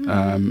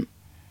 and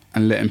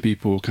letting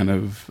people kind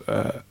of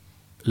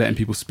letting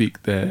people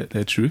speak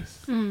their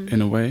truth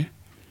in a way,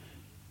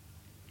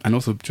 and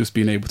also just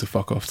being able to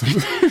fuck off.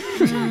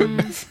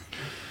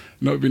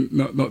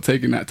 Not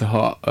taking that to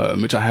heart,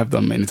 which I have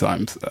done many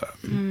times,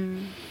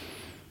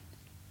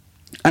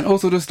 and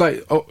also just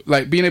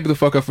like being able to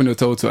fuck off when you're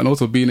told to, and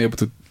also being able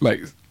to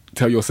like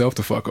tell yourself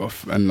to fuck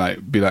off and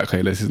like be like,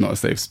 okay, this is not a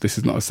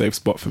safe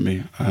spot for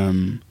me.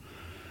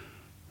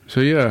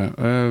 So yeah,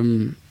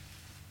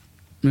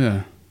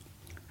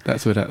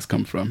 that's where that's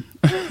come from.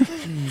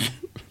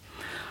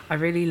 I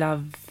really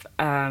love,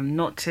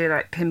 not to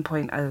like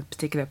pinpoint a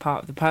particular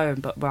part of the poem,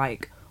 but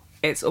like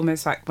it's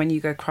almost like when you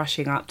go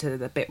crushing up to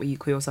the bit where you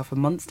call yourself a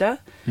monster,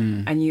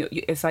 and you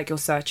it's like you're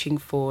searching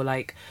for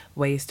like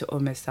ways to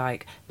almost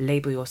like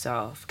label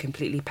yourself,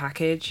 completely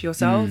package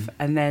yourself,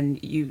 and then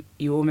you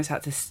almost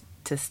had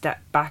to to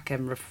step back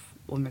and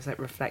almost like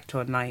reflect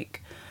on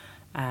like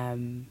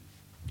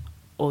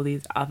all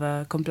these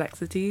other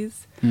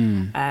complexities,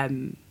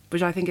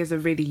 which I think is a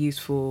really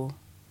useful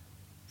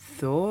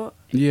thought.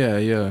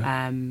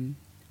 And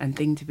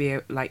thing to be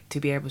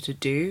able to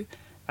do,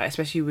 like,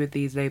 especially with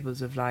these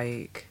labels of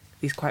like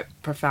these quite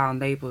profound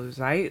labels,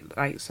 right?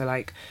 Like, so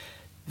like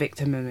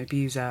victim and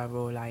abuser,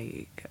 or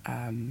like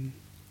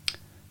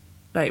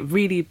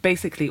really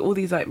basically all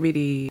these like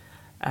really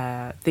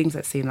things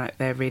that seem like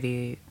they're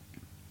really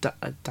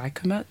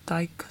dichotomy.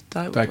 Like,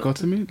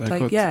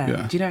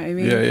 yeah. Do you know what I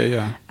mean?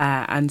 Yeah.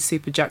 And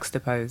super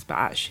juxtaposed, but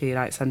actually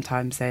like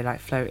sometimes they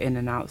like flow in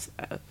and out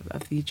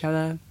of each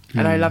other.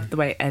 And I love the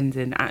way it ends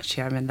in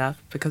actually I'm in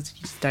love, because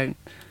you just don't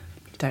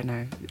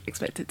know,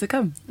 expect it to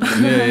come.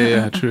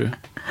 True.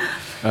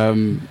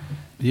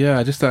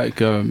 I just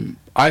like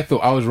I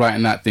thought I was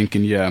writing that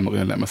thinking, I'm not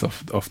going to let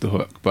myself off the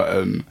hook,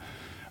 but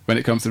when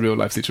it comes to real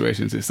life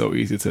situations, it's so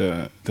easy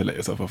to let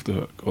yourself off the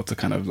hook, or to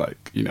kind of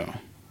like, you know,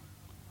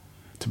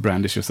 to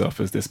brandish yourself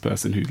as this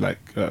person who's like,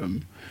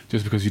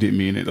 just because you didn't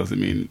mean it doesn't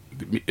mean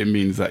it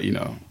means that, you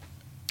know,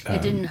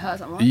 it didn't hurt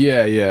someone.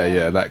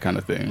 Yeah, that kind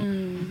of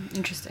thing.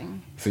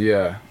 Interesting.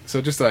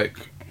 So just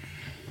like,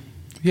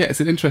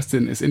 it's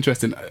interesting.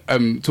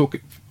 Talk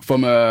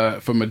from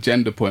a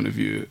gender point of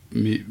view.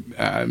 Me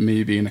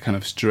being a kind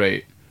of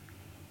straight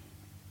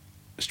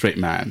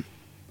man,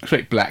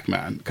 straight black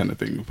man kind of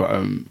thing.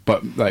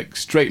 But like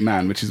straight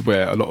man, which is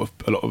where a lot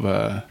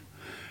of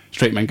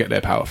straight men get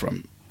their power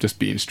from, just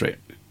being straight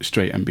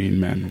and being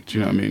men. Do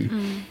you know what I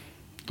mean?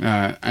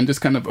 And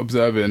just kind of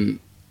observing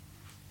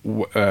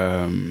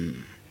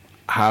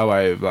how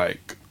I've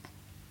like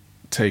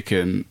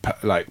taken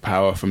like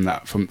power from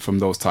that from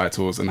those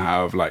titles, and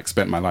how I've like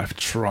spent my life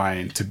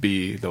trying to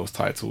be those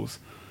titles.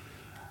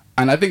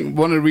 And I think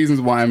one of the reasons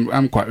why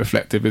I'm quite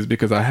reflective is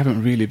because I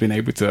haven't really been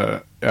able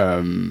to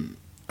I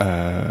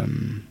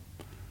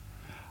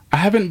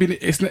haven't been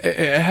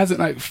it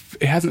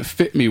hasn't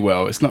fit me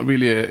well. It's not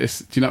really do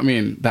you know what I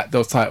mean, that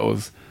those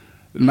titles,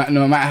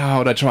 no matter how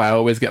hard I try, I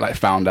always get like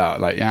found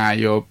out, like,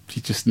 you're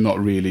just not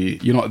really,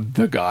 you're not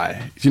the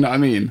guy. Do you know what I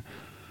mean?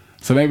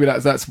 So maybe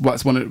that's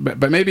what's one of,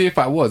 but maybe if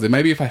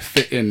I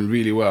fit in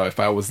really well, if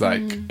I was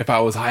like, if I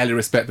was highly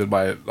respected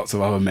by lots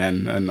of other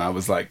men, and I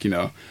was like, you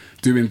know,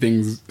 doing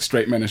things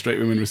straight men and straight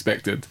women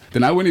respected,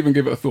 then I wouldn't even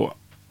give it a thought.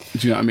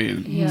 Do you know what I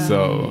mean? Yeah.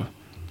 So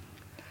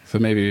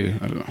maybe,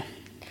 I don't know.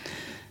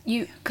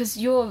 Because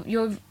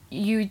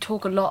you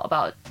talk a lot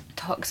about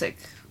toxic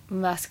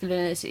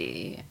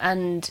masculinity,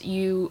 and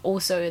you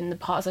also, in the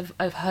past,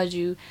 I've heard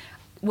you,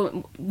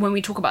 when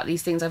we talk about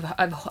these things,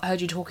 I've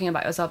heard you talking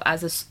about yourself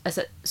as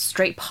a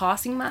straight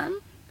passing man.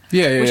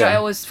 Which I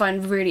always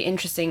find really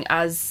interesting,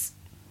 as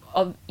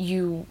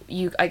you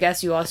I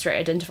guess you are straight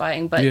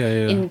identifying, but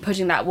in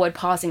putting that word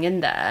passing in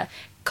there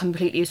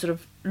completely sort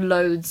of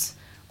loads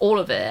all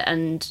of it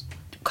and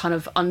kind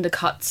of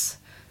undercuts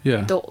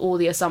all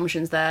the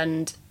assumptions there.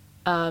 And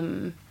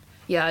I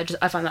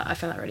find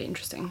that really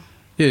interesting.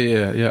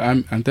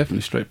 I'm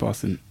definitely straight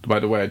passing by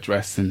the way I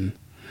dress, and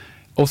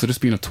also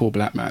just being a tall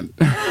black man.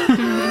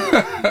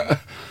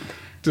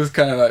 Just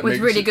kind of like with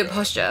really good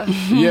posture.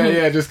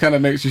 Just kind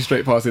of makes you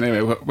straight passing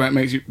anyway.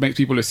 Makes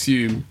people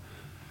assume.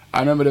 I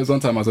remember there was one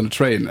time I was on a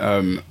train,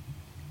 and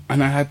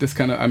I had this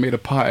I made a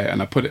pie,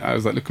 and I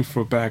was like looking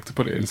for a bag to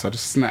put it in, so I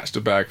just snatched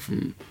a bag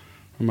from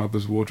my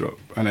mother's wardrobe,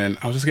 and then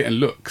I was just getting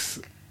looks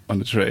on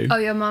the train. Oh,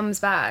 your mum's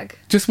bag?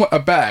 Just a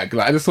bag.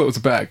 Like, I just thought it was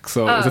a bag,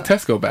 so it was a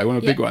Tesco bag, one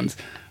of the big ones.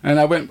 And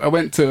I went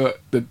to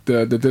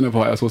the dinner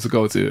party I was supposed to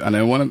go to, and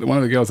then one of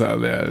the girls out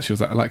of there, she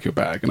was like, "I like your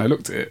bag," and I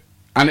looked at it,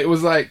 and it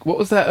was like, what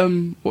was that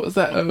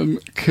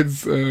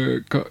kids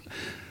got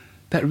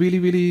that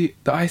really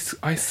the ice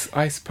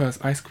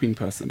queen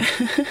person.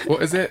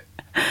 What is it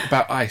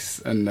about ice?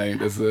 And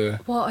there's a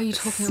what are you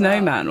talking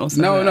Snowman about? or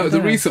something? No, it's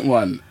a recent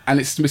one, and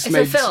it's a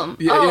film.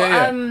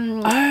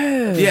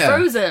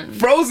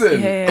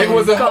 Frozen. Yeah. It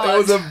was a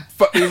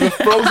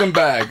Frozen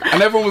bag,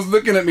 and everyone was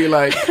looking at me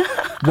like,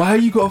 why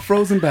you got a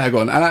Frozen bag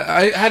on? And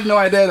I had no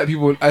idea that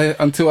people,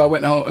 until I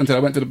went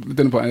to the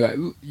dinner party,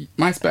 and like,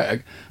 nice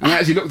bag. And I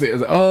actually looked at it, I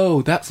was like,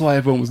 oh, that's why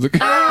everyone was looking.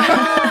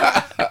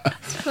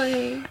 That's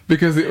funny.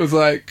 Because it was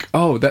like,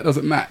 oh, that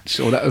doesn't match,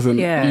 or that doesn't,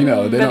 you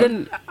know.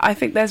 Then I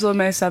think there's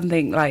almost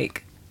something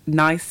like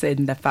nice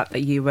in the fact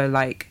that you were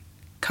like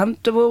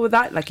comfortable with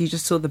that, like you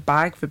just saw the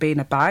bag for being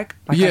a bag.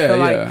 Like, I feel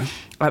like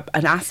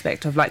an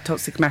aspect of like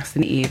toxic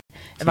masculinity,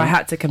 if I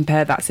had to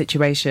compare that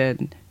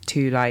situation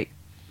to like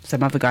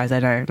some other guys I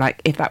know,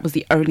 like if that was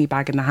the only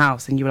bag in the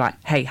house and you were like,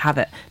 hey, have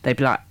it, they'd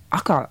be like, I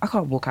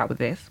can't walk out with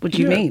this. What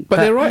do you mean? But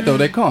they're right though,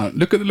 they can't.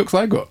 Look at the looks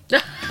I got.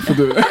 Had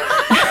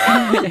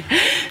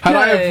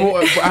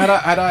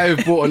I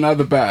have bought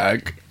another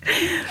bag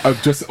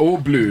of just all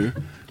blue,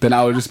 then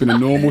I would have just been a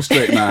normal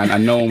straight man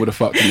and no one would have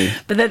fucked me.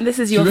 But then this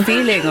is your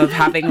feeling of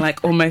having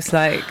like almost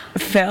like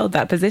failed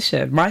that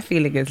position. My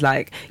feeling is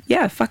like,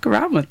 yeah, fuck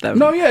around with them.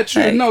 No, yeah,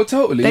 true. Like, no,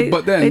 totally.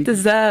 But then they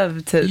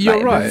deserve to.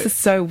 You're right. This is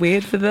so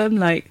weird for them.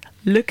 Like,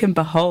 look and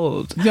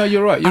behold. Yeah,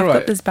 you're right. I've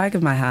got this bag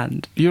in my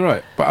hand. You're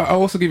right. But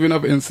I'll also give you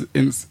another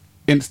instance.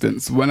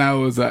 When I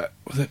was at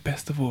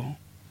Festival,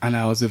 and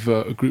I was with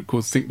a group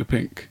called Sink the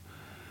Pink,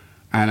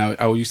 and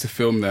I used to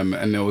film them.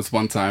 And there was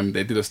one time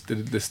they did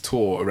this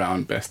tour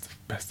around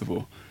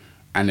Festival,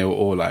 and they were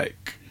all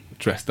like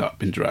dressed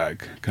up in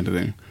drag kind of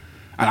thing,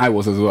 and I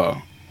was as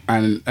well.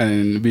 And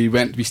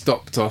we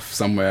stopped off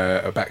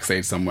somewhere,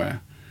 backstage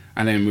somewhere,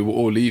 and then we were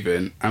all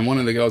leaving, and one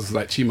of the girls was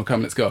like, "Chima,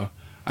 come, let's go."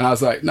 And I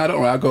was like, "No, don't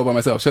worry, I'll go by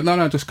myself." She said,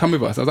 "No, just come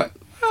with us." I was like,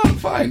 "Oh, I'm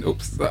fine.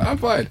 Oops, I'm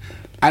fine."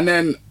 And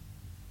then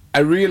I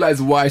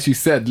realized why she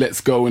said,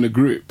 "Let's go in a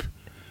group,"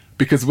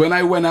 because when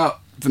I went out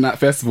to that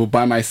festival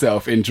by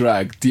myself in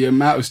drag, the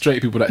amount of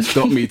straight people that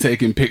stopped me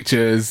taking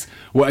pictures,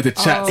 wanted to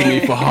chat to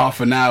me for half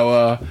an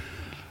hour,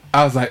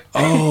 I was like,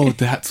 "Oh,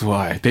 that's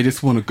why they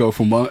just want to go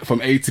from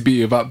A to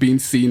B without being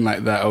seen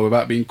like that, or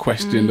without being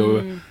questioned."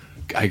 Or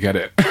I get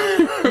it.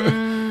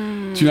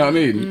 Do you know what I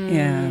mean?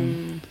 Yeah.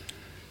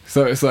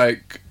 So it's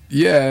like,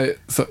 yeah.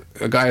 So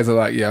guys are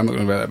like, "Yeah, I'm not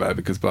going to wear that bad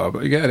because blah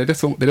blah." Yeah, they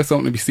just don't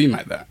want to be seen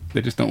like that.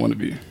 They just don't want to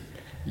be.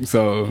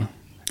 So,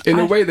 in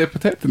a way, they're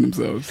protecting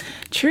themselves.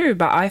 True,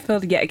 but I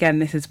feel yet again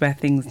this is where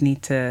things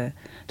need to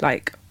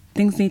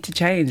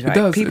change. Like,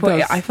 It people,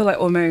 does. I feel like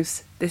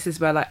almost this is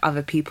where like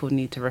other people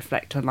need to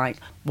reflect on like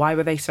why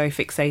were they so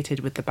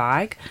fixated with the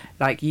bag?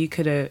 Like you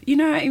could have, you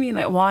know what I mean?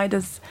 Like why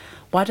does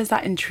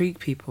that intrigue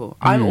people?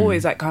 I'm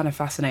always like kind of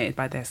fascinated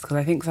by this because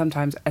I think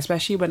sometimes,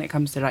 especially when it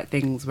comes to like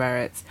things where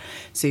it's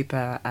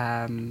super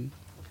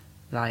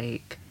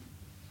like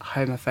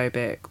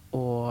homophobic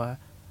or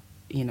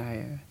you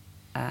know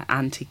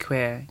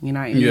anti-queer, you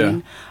know what I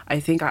mean? I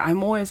think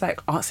I'm always like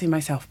asking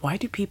myself, why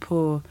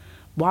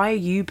are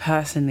you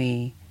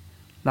personally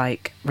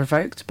like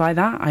revoked by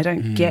that? I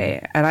don't get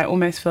it. And I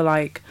almost feel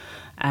like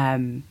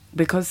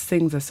because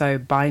things are so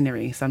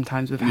binary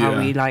sometimes with how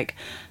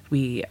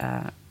we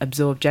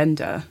absorb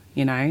gender,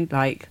 you know,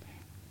 like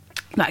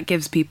that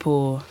gives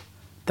people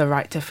the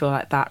right to feel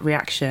like that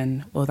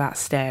reaction or that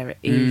stare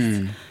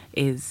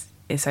is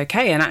it's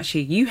okay, and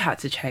actually you had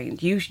to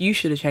change. You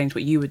should have changed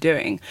what you were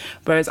doing.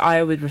 Whereas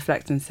I would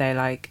reflect and say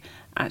like,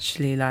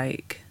 actually,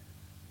 like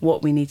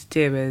what we need to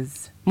do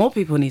is more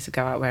people need to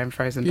go out wearing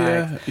frozen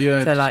bags.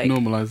 Yeah, so like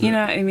normalize it. You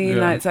know what I mean?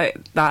 Yeah. Like, so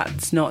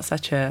that's not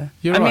such a.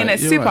 You're I mean, right,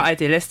 it's you're super right.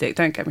 idealistic.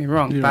 Don't get me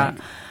wrong, You're but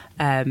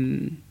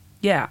right.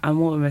 yeah, I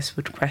almost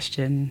would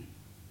question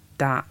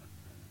that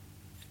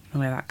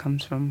where that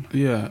comes from.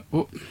 Yeah.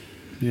 Well,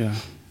 yeah.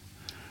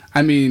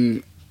 I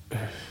mean,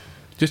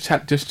 it's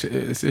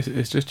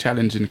just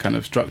challenging kind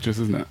of structures,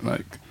 isn't it?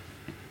 Like,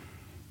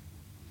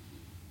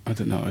 I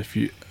don't know if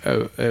you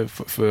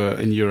for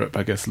in Europe,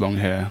 I guess long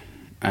hair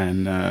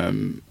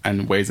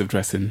and ways of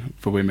dressing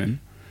for women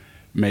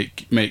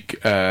make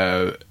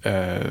the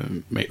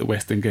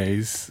Western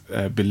gaze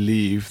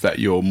believe that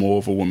you're more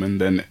of a woman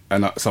than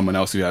someone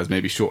else who has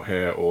maybe short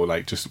hair or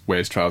like just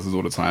wears trousers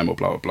all the time or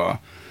blah blah blah.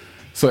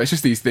 So it's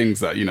just these things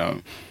that, you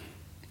know,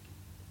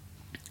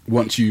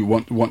 once you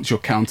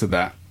counter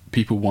that,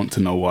 people want to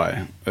know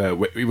why,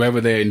 whether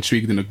they're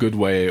intrigued in a good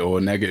way or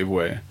a negative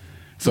way.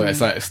 So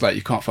it's like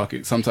you can't fuck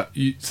it. Sometimes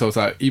so it's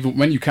like even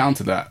when you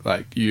counter that,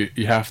 like you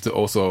have to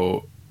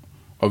also,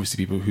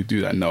 obviously people who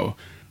do that know,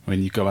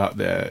 when you go out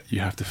there you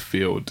have to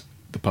field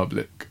the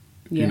public.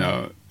 You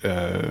know,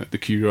 the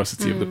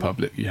curiosity of the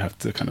public. You have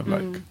to kind of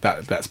like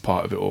that's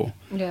part of it all.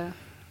 Yeah.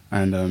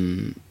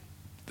 And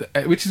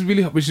which is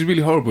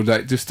really horrible.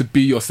 Like, just to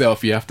be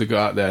yourself, you have to go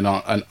out there and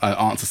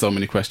answer so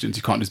many questions.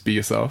 You can't just be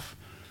yourself.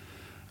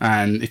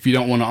 And if you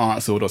don't want to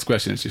answer all those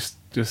questions,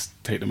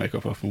 just take the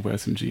makeup off and wear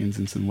some jeans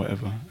and some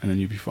whatever, and then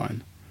you'll be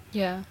fine.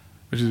 Yeah.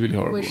 Which is really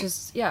horrible.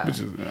 Yeah,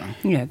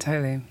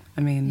 totally.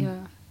 I mean,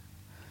 yeah.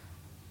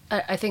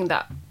 I think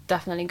that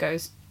definitely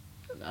goes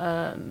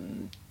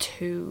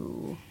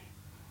to.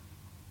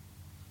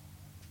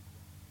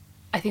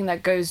 I think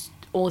that goes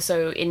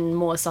also in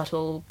more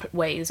subtle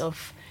ways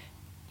of,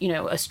 you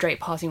know, a straight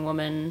passing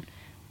woman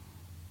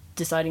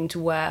deciding to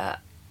wear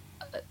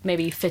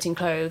maybe fitting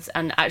clothes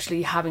and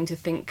actually having to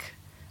think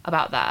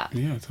about that.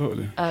 Yeah,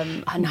 totally.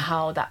 And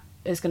how that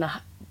is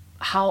gonna,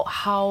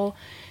 how,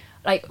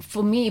 like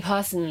for me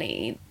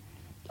personally,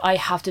 I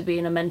have to be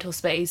in a mental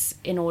space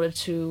in order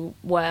to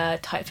wear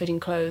tight fitting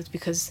clothes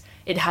because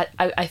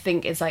I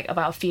think it's like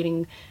about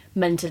feeling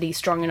mentally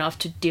strong enough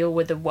to deal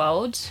with the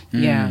world.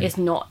 Yeah. It's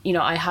not, you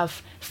know, I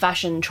have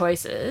fashion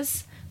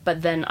choices,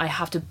 but then I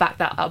have to back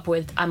that up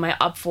with, am I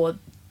up for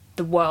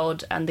the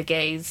world and the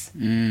gaze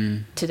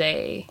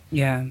today?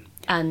 Yeah.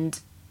 And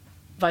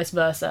vice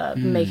versa,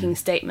 making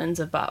statements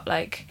about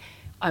like,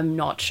 I'm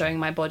not showing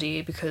my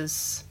body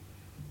because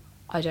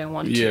I don't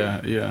want to.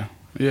 Yeah,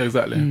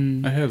 exactly.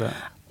 I hear that.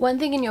 One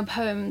thing in your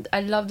poem,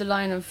 I love the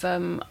line of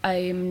I'm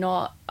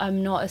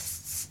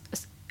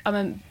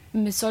a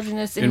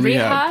misogynist in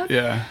rehab.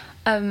 Yeah.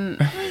 I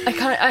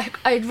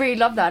really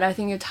love that. I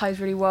think it ties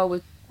really well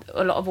with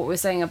a lot of what we're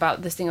saying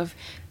about this thing of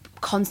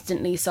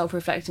constantly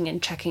self-reflecting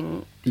and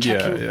checking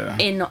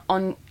in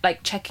on,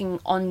 like checking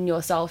on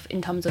yourself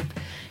in terms of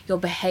your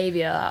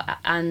behavior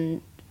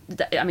and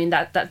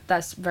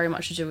that's very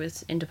much to do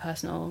with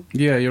interpersonal.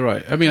 Yeah, you're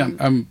right. I mean,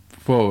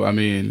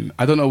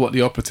 I don't know what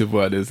the operative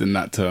word is in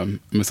that term,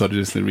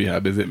 misogynist in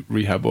rehab. Is it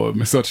rehab or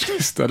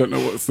misogynist? I don't know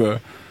what's the...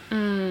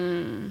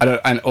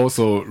 and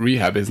also,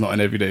 rehab is not an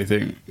everyday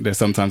thing. There's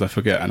sometimes I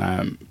forget and I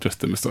am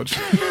just a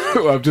misogynist.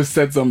 Or I've just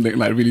said something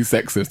like really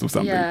sexist or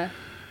something. Yeah.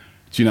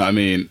 Do you know what I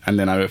mean? And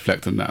then I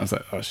reflect on that. I was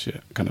like, oh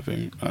shit, kind of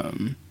thing.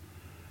 And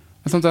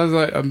sometimes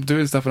like I'm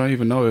doing stuff and I don't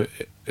even know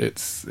it.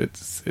 It's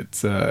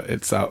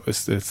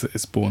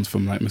born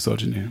from like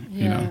misogyny.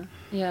 Yeah. You know.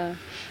 Yeah.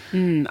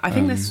 I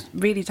think this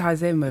really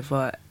ties in with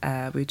what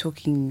we were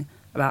talking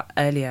about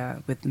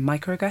earlier with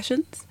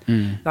microaggressions.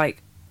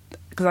 Like,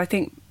 because I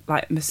think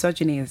like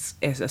misogyny is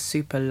a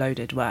super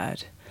loaded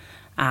word,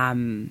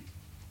 and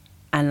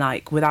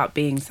like without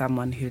being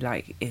someone who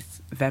like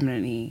is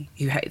vehemently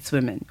who hates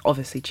women,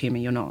 obviously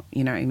Chima, you're not.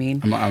 You know what I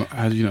mean?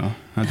 How do you know?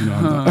 I'm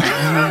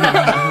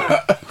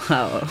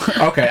not?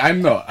 Okay,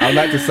 I'm not. I'd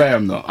like to say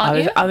I'm not.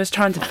 I was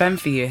trying to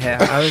fend for you here.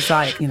 I was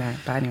like,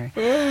 but anyway.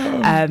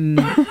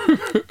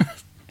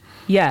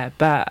 Yeah,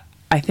 but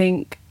I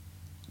think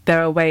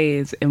there are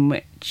ways in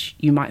which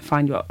you might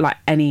find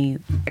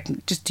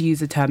just to use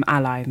the term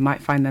ally,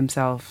 might find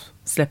themselves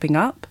slipping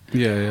up.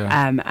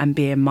 Yeah. And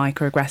being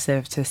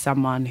microaggressive to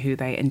someone who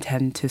they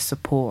intend to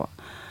support.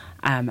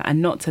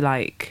 And not to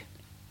like,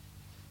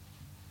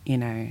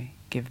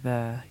 give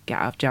the get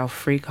out of jail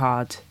free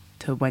card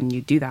to when you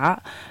do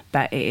that.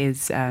 But it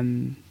is,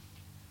 I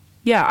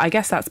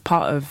guess that's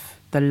part of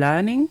the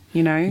learning,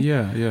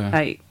 Yeah.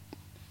 Like,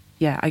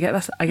 yeah, I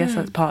guess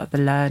that's part of the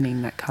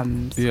learning that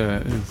comes. Yeah,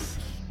 it is.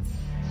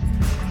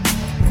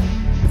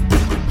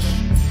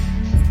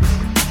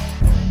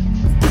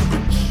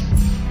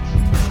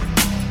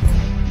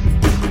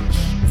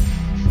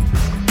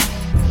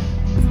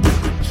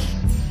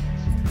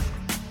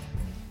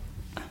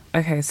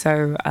 Okay,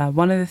 so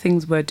one of the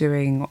things we're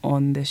doing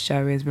on this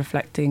show is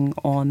reflecting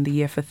on the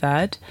year for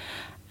Third.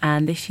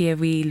 And this year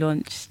we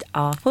launched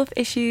our 4th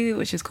issue,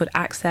 which is called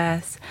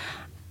Access.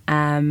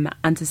 And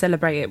to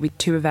celebrate it, we had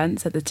 2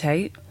 events at the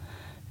Tate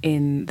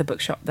in the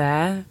bookshop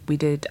there. We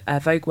did a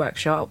Vogue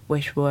workshop,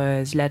 which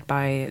was led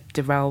by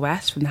Darrell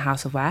West from the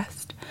House of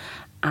West.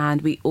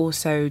 And we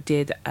also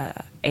did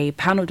a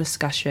panel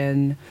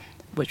discussion,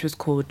 which was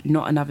called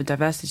Not Another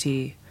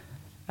Diversity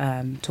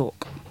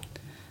Talk.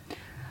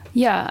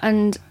 Yeah,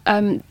 and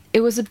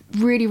it was a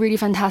really, really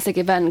fantastic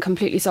event,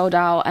 completely sold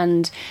out,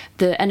 and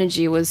the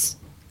energy was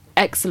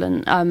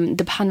excellent.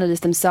 The panelists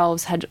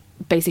themselves had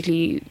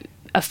basically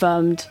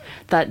affirmed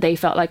that they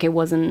felt like it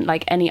wasn't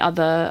like any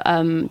other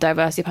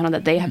diversity panel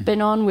that they had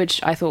been on, which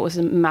I thought was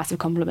a massive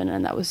compliment,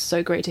 and that was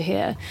so great to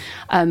hear.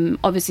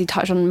 Obviously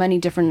touched on many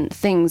different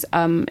things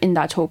in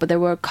that talk, but there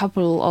were a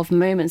couple of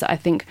moments that I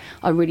think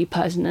are really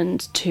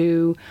pertinent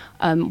to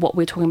what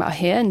we're talking about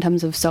here in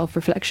terms of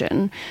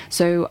self-reflection.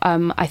 So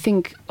I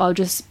think I'll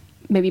just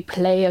maybe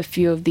play a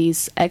few of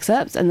these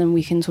excerpts and then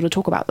we can sort of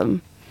talk about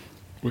them.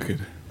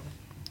 Wicked.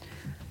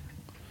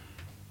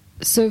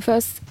 So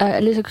first, a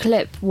little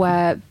clip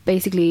where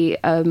basically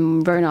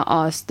Rona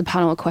asked the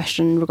panel a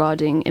question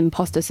regarding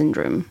imposter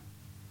syndrome.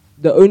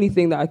 The only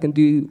thing that I can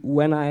do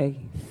when I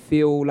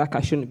feel like I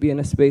shouldn't be in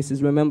a space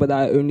is remember that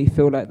I only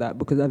feel like that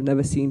because I've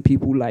never seen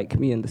people like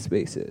me in the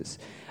spaces.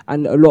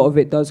 And a lot of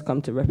it does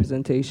come to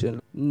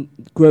representation.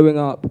 Growing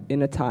up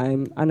in a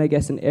time, and I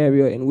guess an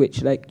area in which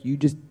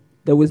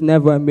there was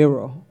never a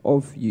mirror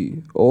of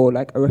you or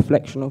like a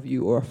reflection of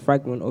you or a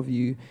fragment of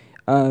you.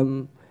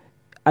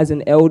 As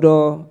an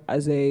elder,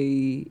 as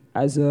a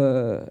I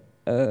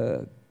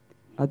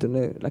don't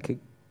know, like a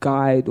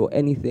guide or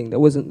anything, there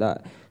wasn't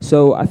that.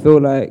 So I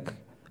feel like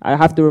I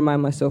have to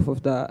remind myself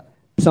of that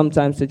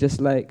sometimes, to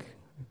just like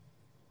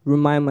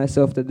remind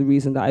myself that the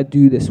reason that I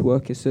do this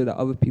work is so that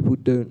other people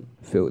don't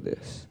feel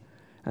this.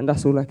 And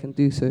that's all I can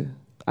do, so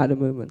at the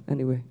moment,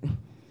 anyway.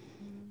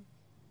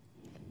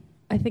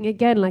 I think,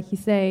 again, like you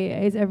say,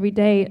 it's every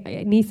day.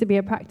 It needs to be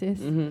a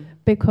practice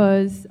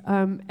because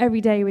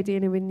every day we're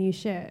dealing with new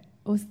shit.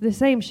 Or the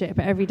same shit,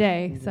 but every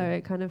day. So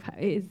it kind of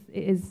it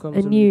is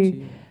a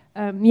new.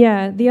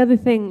 The other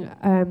thing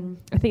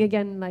I think,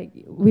 again, like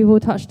we've all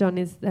touched on,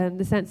 is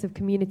the sense of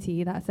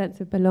community, that sense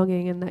of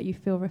belonging, and that you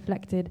feel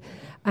reflected.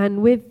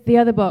 And with the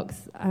other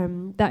box,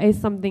 that is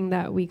something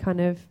that we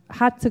kind of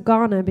had to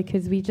garner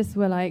because we just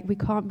were like, we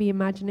can't be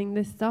imagining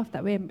this stuff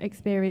that we're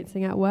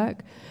experiencing at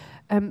work.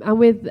 And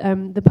with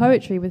the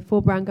poetry, with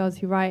 4 Brown Girls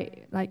Who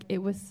Write, like it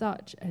was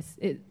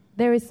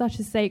there is such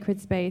a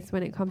sacred space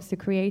when it comes to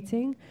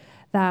creating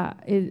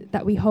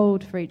that we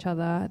hold for each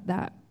other,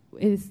 that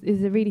is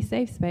a really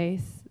safe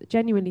space,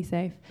 genuinely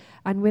safe.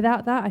 And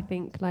without that, I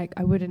think like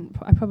I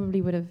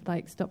probably would have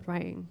like stopped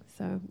writing.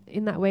 So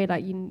in that way,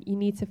 like you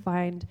need to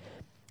find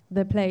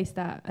the place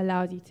that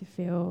allows you to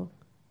feel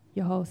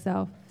your whole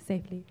self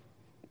safely.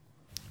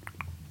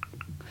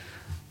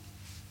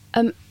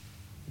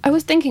 I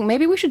was thinking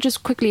maybe we should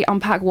just quickly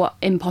unpack what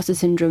imposter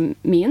syndrome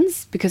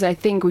means, because I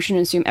think we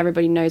shouldn't assume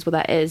everybody knows what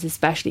that is,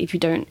 especially if you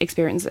don't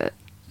experience it.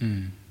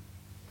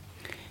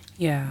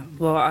 Yeah,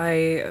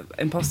 well,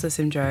 imposter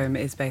syndrome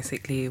is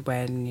basically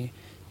when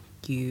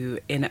you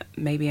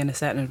maybe in a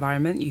certain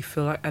environment you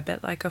feel like a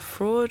bit like a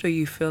fraud, or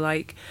you feel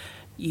like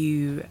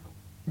you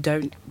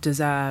don't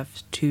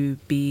deserve to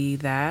be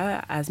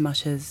there as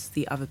much as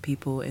the other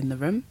people in the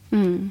room.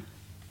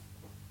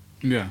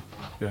 Yeah,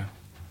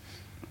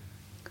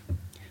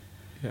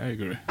 I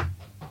agree.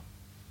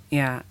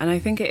 Yeah, and I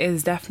think it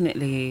is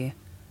definitely,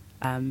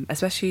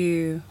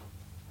 especially,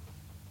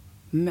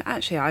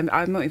 actually,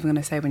 I'm not even going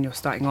to say when you're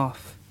starting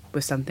off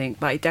with something,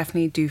 but I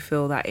definitely do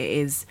feel that it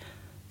is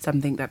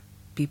something that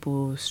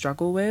people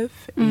struggle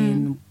with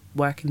in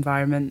work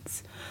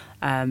environments,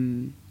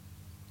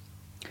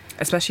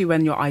 especially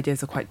when your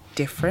ideas are quite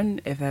different,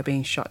 if they're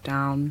being shut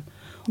down,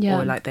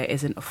 or like there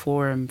isn't a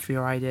forum for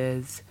your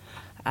ideas.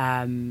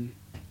 I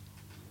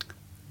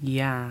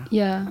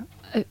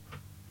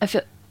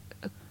feel...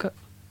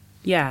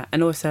 Yeah,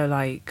 and also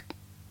like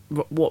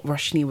what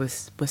Roshni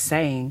was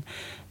saying,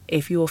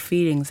 if you're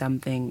feeling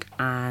something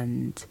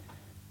and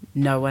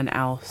no one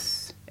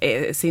else,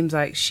 it seems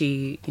like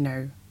she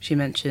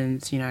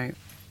mentions,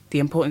 the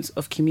importance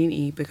of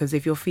community, because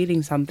if you're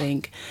feeling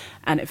something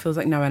and it feels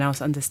like no one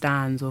else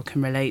understands or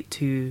can relate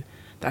to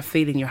that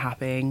feeling you're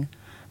having,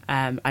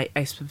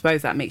 I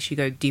suppose that makes you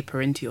go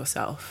deeper into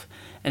yourself.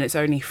 And it's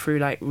only through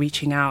like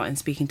reaching out and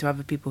speaking to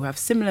other people who have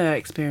similar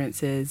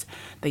experiences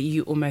that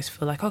you almost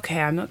feel like, okay,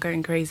 I'm not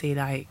going crazy.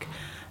 Like,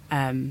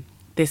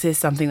 this is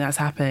something that's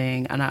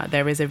happening, and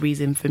there is a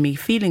reason for me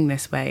feeling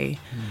this way.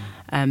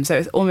 So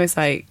it's almost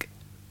like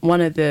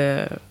one of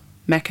the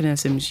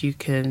mechanisms you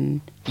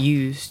can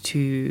use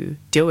to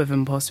deal with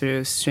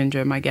imposter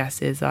syndrome, I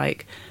guess, is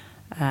like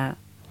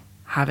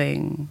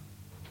having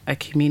a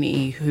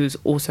community who's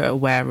also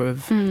aware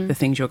of the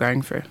things you're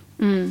going through.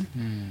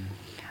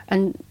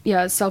 And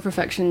yeah,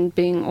 self-reflection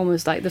being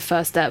almost like the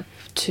first step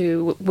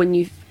to, when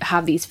you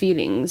have these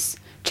feelings,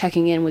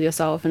 checking in with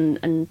yourself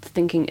and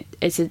thinking,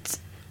 this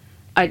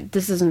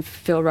doesn't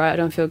feel right, I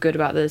don't feel good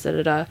about this,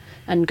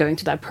 and going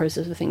through that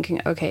process of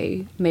thinking,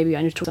 okay, maybe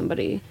I need to talk to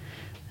somebody.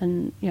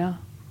 And yeah,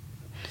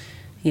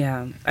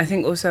 I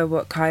think also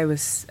what Kai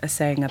was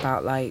saying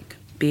about like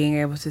being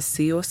able to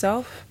see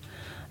yourself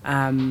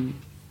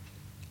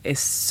is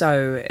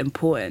so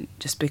important,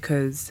 just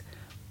because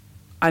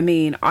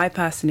I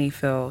personally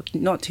feel,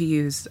 not to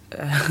use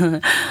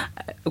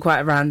quite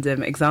a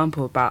random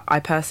example, but I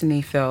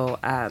personally feel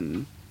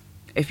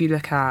if you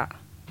look at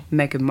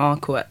Meghan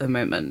Markle at the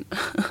moment,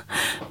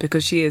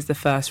 because she is the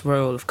first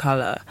royal of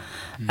colour,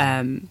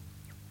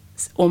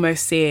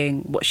 almost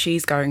seeing what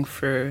she's going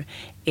through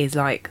is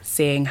like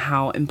seeing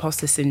how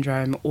imposter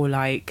syndrome or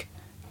like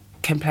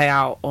can play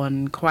out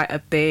on quite a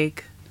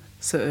big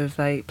sort of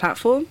like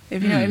platform,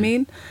 if you know what I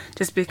mean.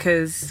 Just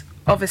because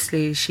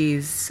obviously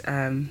she's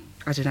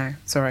I don't know,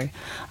 sorry,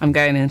 I'm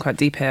going in quite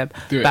deep here,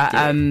 but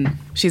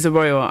she's a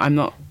royal. I'm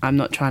not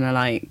trying to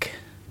like,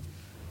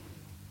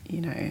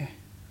 say,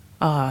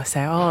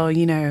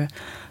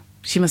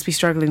 she must be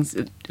struggling.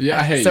 Yeah,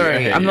 I hate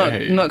sorry, you. I'm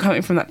not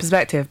coming from that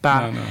perspective,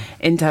 but no.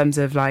 In terms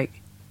of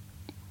like,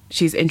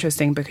 she's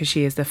interesting because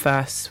she is the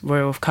first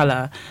royal of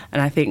colour,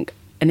 and I think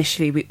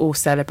initially we all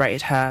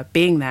celebrated her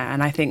being there,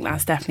 and I think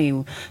that's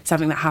definitely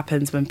something that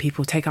happens when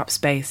people take up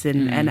space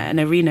in an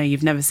arena.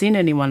 You've never seen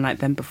anyone like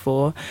them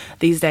before.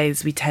 These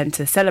days we tend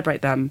to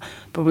celebrate them,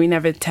 but we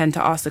never tend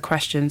to ask the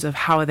questions of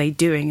how are they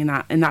doing in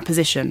that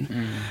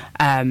position.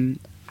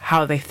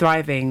 How are they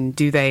thriving?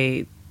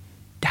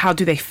 How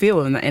do they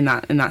feel in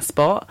that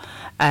spot?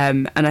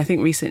 And I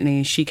think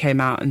recently she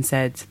came out and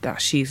said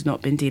that she's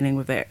not been dealing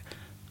with it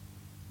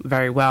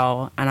very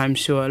well, and I'm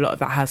sure a lot of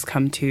that has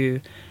come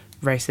to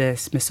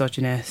racist,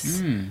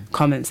 misogynist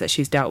comments that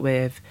she's dealt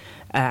with,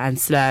 and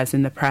slurs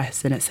in the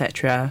press and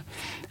etc.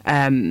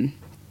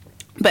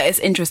 But it's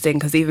interesting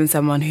because even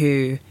someone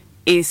who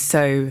is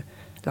so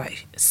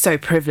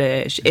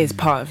privileged, is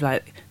part of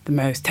like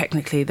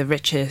technically the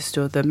richest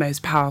or the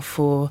most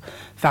powerful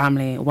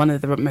family, one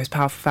of the most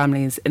powerful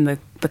families in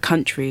the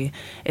country,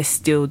 is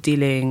still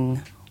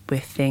dealing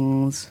with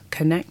things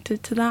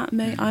connected to that,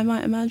 I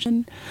might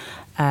imagine.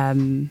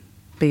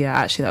 But yeah,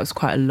 actually that was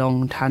quite a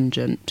long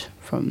tangent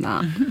from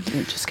that.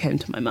 It just came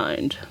to my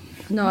mind.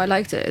 No, I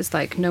liked it. It's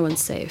like no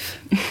one's safe.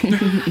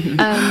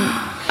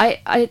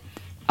 I'd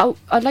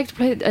like to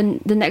play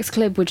the next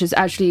clip, which is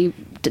actually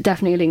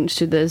definitely linked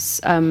to this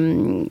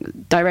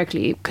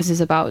directly, because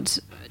it's about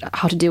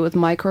how to deal with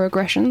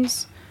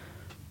microaggressions.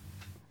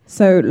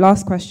 So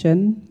last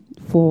question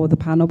for the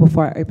panel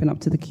before I open up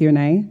to the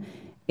Q&A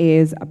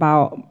is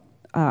about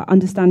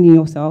understanding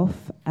yourself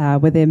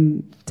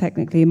within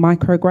technically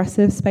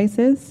microaggressive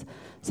spaces.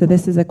 So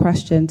this is a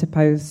question to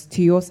pose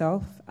to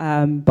yourself,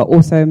 but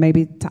also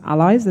maybe to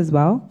allies as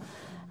well.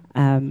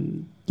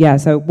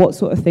 So what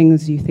sort of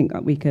things do you think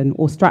that we can,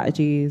 or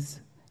strategies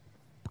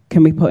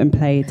can we put in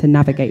play to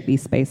navigate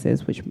these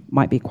spaces which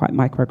might be quite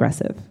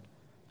microaggressive?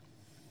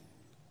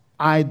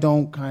 I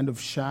don't kind of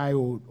shy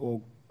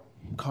or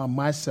calm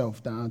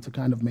myself down to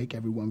kind of make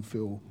everyone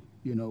feel,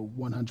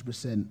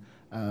 100%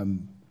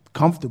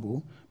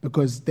 comfortable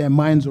because their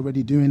mind's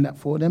already doing that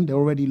for them. They're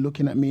already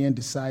looking at me and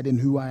deciding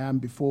who I am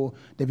before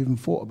they've even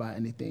thought about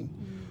anything.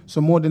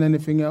 So more than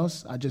anything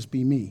else, I just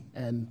be me.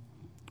 And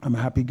I'm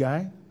a happy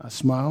guy. I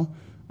smile.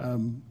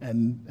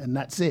 And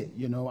that's it.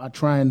 You know, I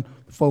try and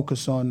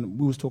focus on,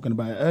 we was talking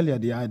about it earlier,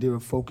 the idea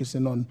of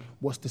focusing on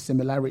what's the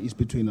similarities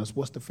between us,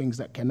 what's the things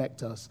that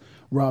connect us,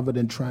 rather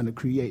than trying to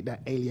create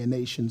that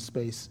alienation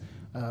space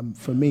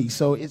for me.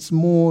 So it's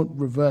more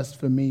reversed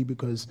for me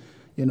because,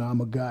 you know, I'm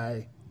a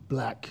guy,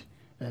 black,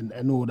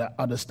 and all that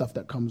other stuff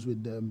that comes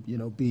with, you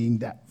know, being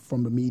that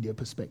from a media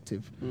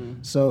perspective.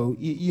 So,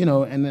 you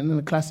know, and then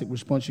the classic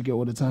response you get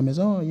all the time is,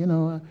 oh, you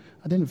know,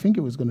 I didn't think it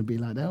was going to be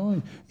like that.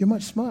 Oh, you're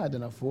much smarter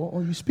than I thought.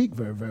 Oh, you speak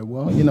very, very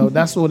well. You know,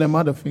 that's all them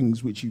other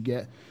things which you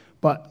get.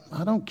 But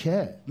I don't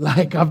care.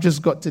 Like, I've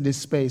just got to this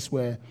space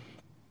where,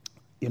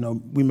 you know,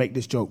 we make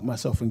this joke,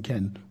 myself and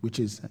Ken, which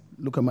is,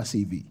 look at my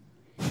CV.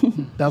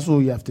 That's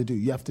all you have to do.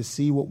 You have to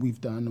see what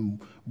we've done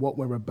and what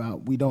we're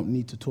about. We don't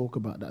need to talk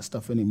about that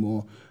stuff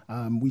anymore.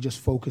 We just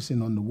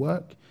focusing on the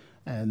work.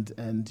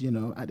 And you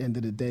know, at the end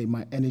of the day,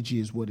 my energy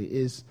is what it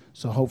is.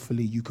 So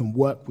hopefully you can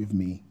work with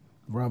me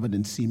rather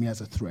than see me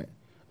as a threat.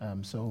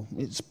 So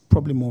it's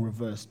probably more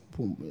reversed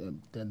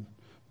than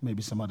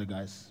maybe some other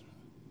guys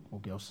or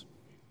girls.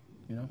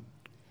 You know,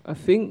 I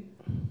think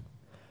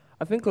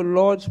a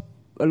large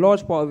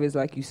part of it is,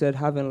 like you said,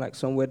 having like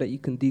somewhere that you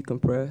can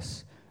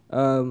decompress.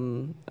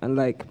 And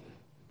like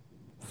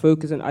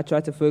focusing, I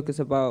try to focus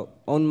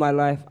on my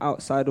life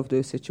outside of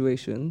those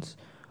situations,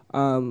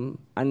 and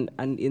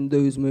in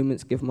those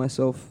moments give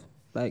myself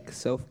like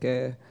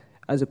self-care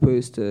as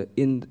opposed to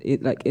in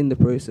the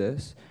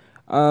process.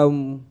 I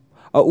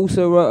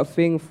also wrote a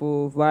thing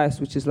for Vice,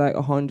 which is like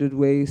 100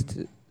 ways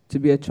to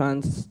be a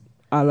trans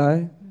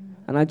ally,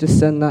 and I just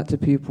send that to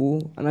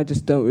people, and I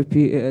just don't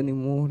repeat it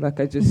anymore. Like,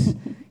 I just,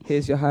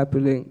 here's your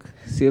hyperlink,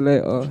 see you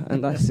later,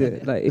 and that's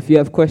it. Like, if you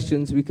have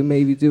questions, we can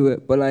maybe do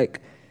it. But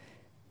like,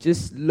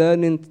 just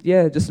learning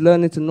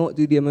to not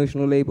do the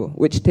emotional labor,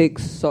 which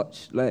takes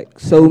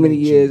so many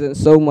years and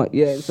so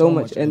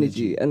much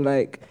energy. And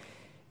like,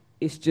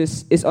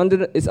 it's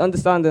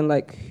understanding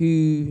like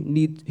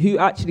who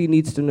actually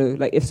needs to know.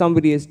 Like, if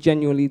somebody is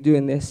genuinely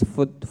doing this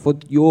for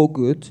your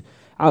good,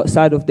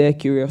 outside of their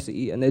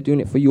curiosity, and they're doing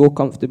it for your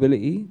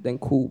comfortability, then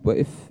cool. But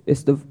if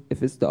it's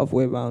the other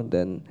way around,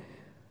 then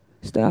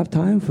just don't have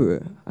time for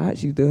it. I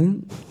actually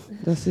don't.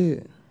 That's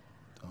it.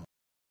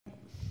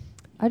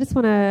 I just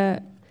want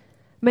to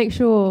make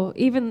sure,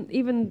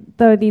 even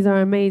though these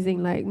are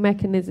amazing like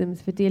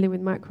mechanisms for dealing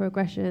with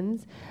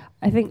microaggressions,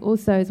 I think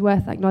also it's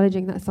worth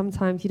acknowledging that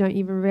sometimes you don't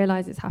even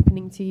realize it's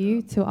happening to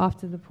you till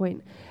after the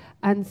point.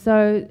 And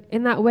so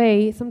in that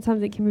way,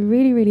 sometimes it can be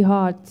really, really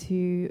hard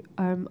to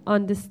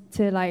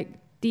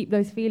deep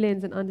those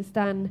feelings and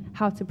understand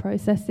how to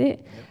process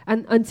it,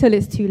 and until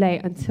it's too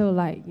late, until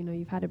like, you know,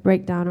 you've had a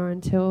breakdown, or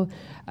until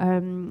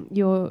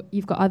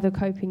you've got other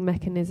coping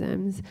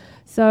mechanisms.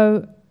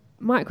 So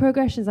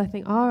microaggressions, I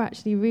think, are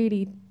actually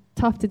really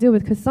tough to deal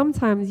with, because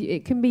sometimes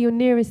it can be your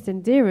nearest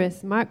and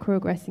dearest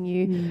microaggressing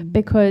you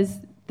because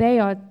they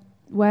are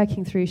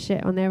working through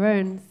shit on their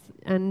own.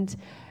 And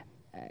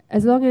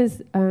as long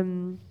as I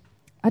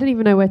don't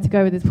even know where to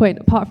go with this point,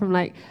 apart from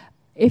like,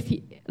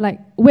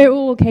 we're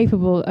all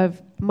capable of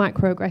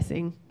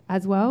microaggressing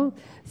as well.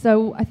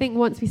 So I think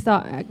once we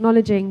start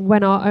acknowledging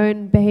when our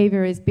own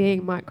behavior is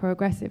being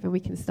microaggressive, and we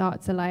can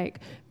start to like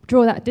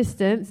draw that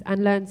distance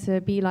and learn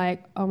to be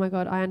like, oh my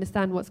God, I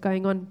understand what's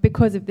going on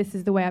because of this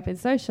is the way I've been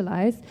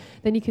socialized,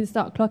 then you can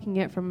start clocking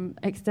it from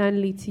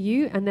externally to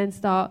you, and then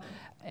start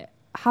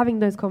having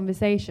those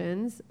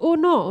conversations, or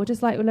not, or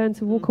just like learn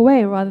to walk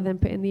away rather than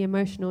put in the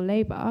emotional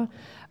labor.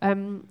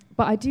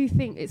 But I do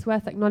think it's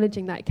worth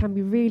acknowledging that it can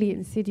be really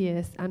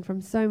insidious and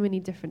from so many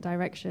different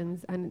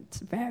directions, and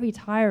it's very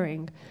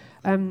tiring.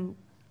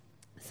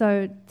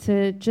 So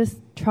to just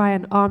try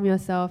and arm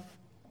yourself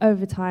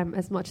over time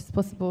as much as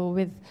possible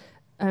with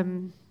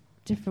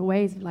different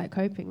ways of like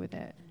coping with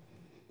it.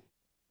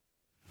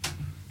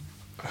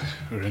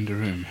 We're in the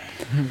room.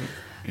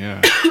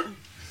 Yeah.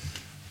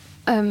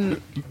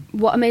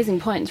 What amazing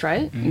points,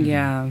 right?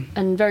 Yeah.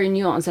 And very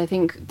nuanced. I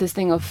think this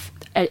thing of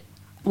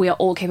we are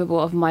all capable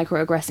of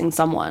microaggressing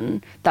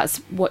someone. That's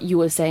what you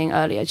were saying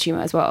earlier,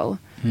 Chima, as well.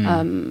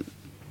 Yeah,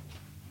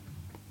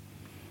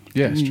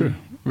 it's true.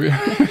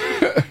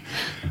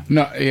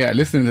 No, yeah,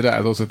 listening to that, I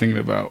was also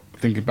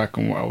thinking back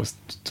on what I was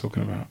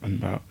talking about, and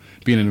about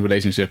being in a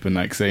relationship and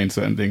like saying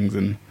certain things.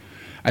 And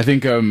I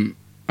think, and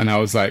I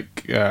was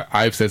like,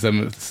 I've said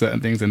some certain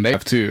things and they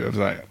have too. I was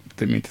like,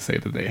 didn't mean to say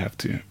that they have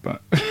to,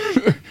 but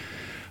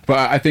but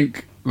I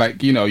think,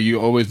 like, you know, you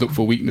always look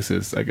for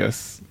weaknesses, I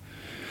guess,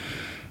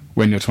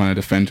 when you're trying to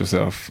defend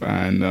yourself,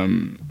 and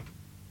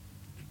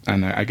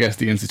I guess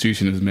the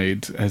institution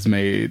has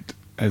made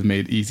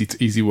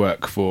easy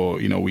work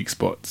for, you know, weak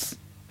spots,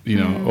 you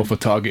know, or for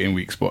targeting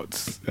weak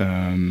spots.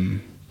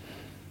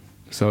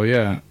 So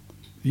yeah,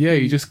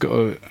 you just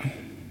gotta,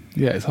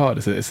 it's hard.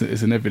 It's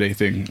an everyday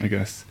thing, I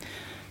guess.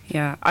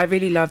 Yeah, I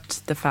really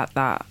loved the fact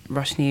that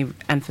Roshni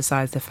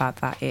emphasised the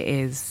fact that it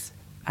is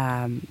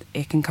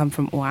it can come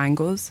from all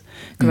angles.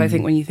 Because I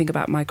think when you think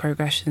about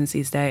microaggressions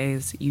these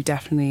days,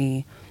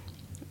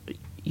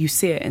 you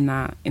see it in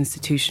that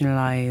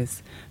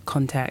institutionalized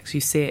context.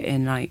 You see it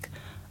in like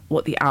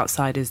what the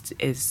outside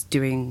is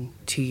doing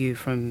to you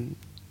from,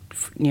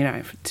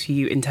 to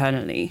you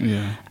internally.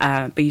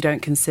 But you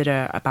don't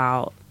consider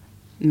about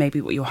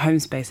maybe what your home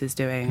space is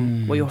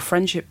doing, what your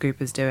friendship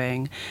group is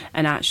doing.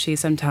 And actually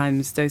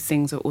sometimes those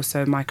things are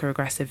also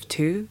microaggressive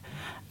too.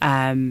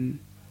 And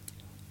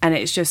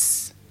it's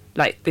just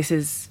like, this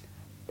is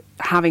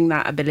having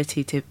that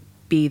ability to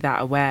be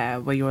that aware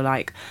where you're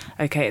like,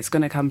 okay, it's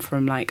going to come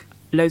from like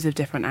loads of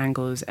different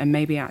angles, and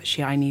maybe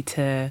actually I need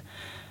to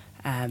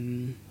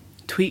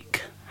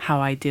tweak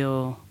how I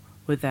deal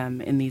with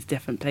them in these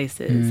different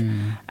places,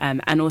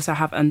 and also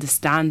have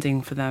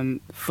understanding for them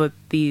for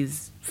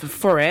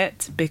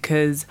it,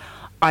 because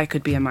I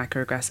could be a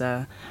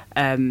microaggressor,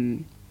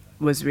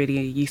 was really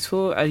a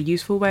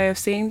useful way of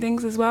seeing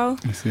things as well.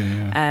 I see,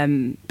 yeah.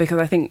 Because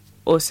I think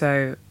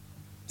also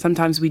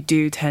sometimes we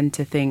do tend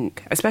to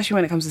think, especially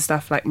when it comes to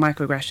stuff like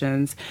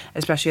microaggressions,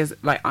 especially as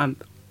like I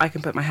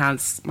can put my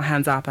hands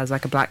up as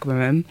like a black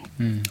woman.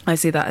 I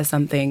see that as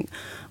something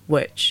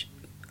which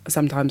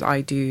sometimes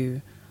I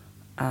do.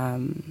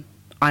 I'm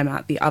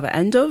at the other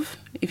end of,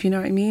 if you know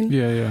what I mean.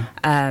 Yeah.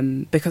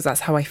 Because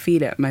that's how I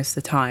feel it most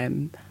of the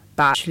time.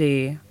 But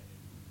actually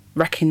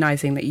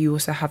recognizing that you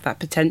also have that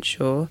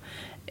potential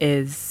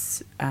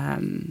is,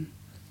 I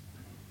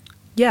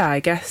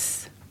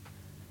guess,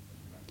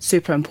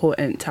 super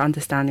important to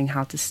understanding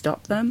how to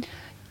stop them.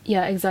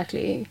 Yeah,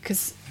 exactly.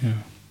 Because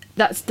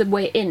that's the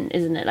way in,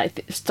 isn't it?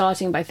 Like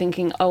starting by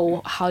thinking,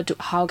 oh,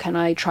 how can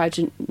I try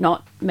to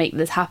not make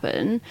this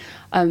happen?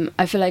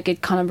 I feel like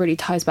it kind of really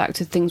ties back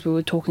to things we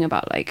were talking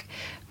about, like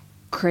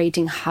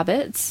creating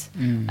habits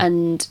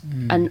and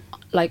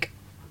like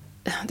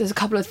there's a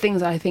couple of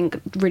things that I think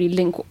really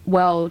link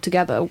well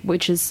together,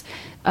 which is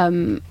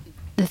the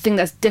thing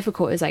that's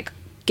difficult is like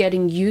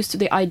getting used to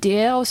the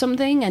idea of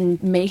something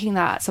and making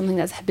that something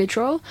that's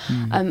habitual.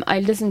 I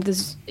listened to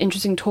this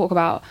interesting talk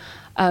about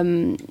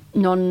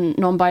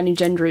non-binary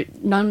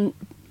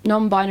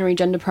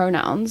gender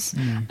pronouns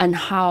and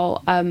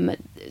how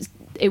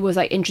it was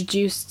like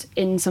introduced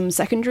in some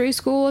secondary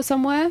school or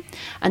somewhere,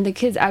 and the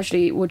kids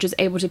actually were just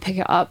able to pick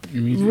it up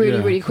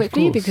really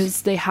quickly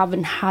because they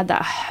haven't had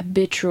that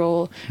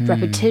habitual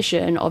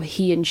repetition of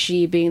he and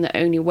she being the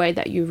only way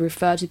that you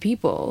refer to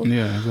people.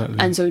 Yeah, exactly.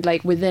 And so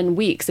like within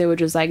weeks they were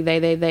just like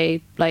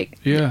they like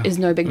is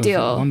no big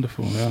deal.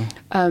 Wonderful. Yeah.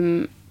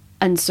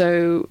 And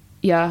so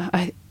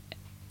I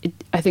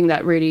think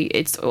that really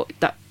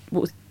that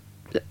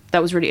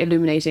was really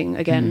illuminating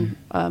again,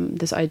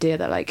 this idea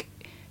that like,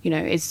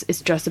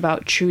 it's just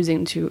about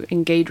choosing to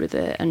engage with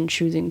it and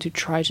choosing to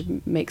try to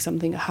make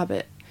something a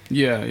habit.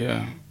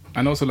 Yeah.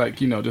 And also like,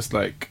 just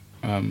like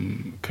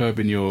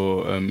curbing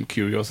your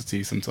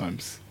curiosity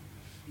sometimes.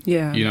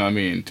 Yeah. You know what I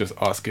mean? Just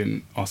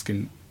asking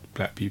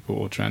black people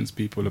or trans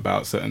people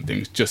about certain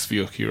things just for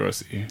your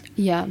curiosity.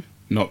 Yeah.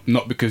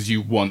 Not because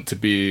you want to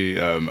be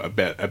a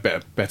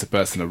better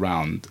person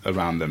around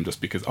them, just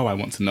because I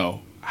want to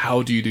know,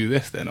 how do you do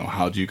this then, or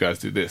how do you guys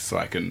do this, so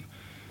I can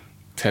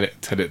tell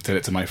it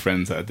to my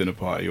friends at a dinner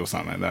party or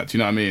something like that. Do you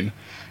know what I mean?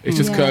 It's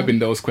just curbing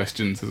those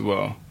questions as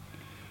well,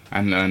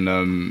 and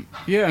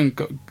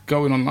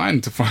going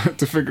online to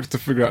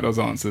figure out those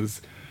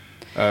answers,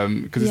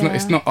 because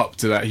it's not up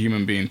to that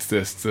human being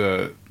to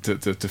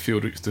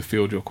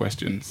field your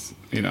questions.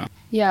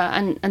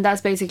 Yeah, and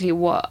that's basically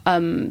what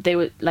they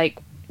would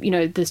like.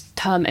 This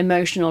term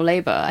emotional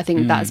labor, I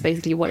think that's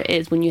basically what it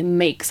is when you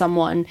make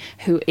someone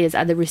who is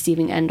at the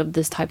receiving end of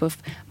this type of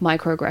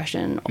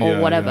microaggression or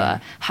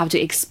whatever have to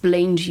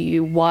explain to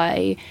you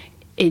why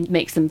it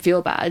makes them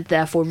feel bad,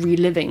 therefore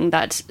reliving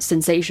that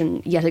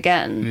sensation yet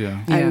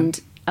again. And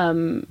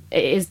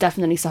it is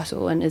definitely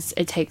subtle, and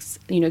it takes,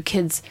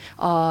 kids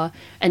are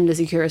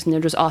endlessly curious and they'll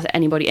just ask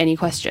anybody any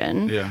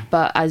question.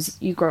 But as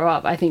you grow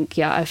up, I think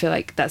I feel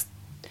like that's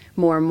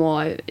more and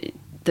more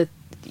that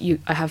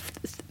I have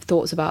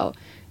thoughts about,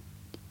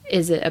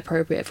 is it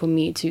appropriate for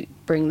me to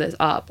bring this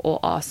up or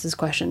ask this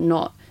question?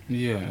 Not.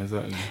 Yeah,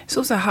 exactly. It's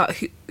also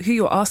who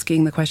you're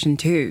asking the question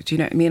to. Do you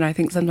know what I mean? I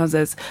think sometimes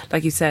there's,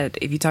 like you said,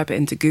 if you type it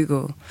into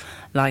Google,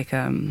 like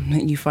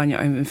you find your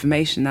own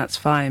information, that's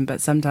fine.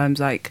 But sometimes,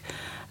 like,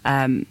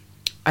 I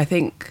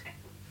think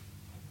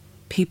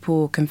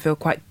people can feel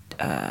quite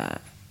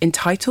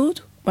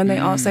entitled when they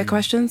ask their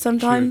questions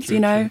sometimes.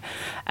 True.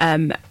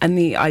 And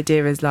the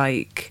idea is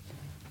like,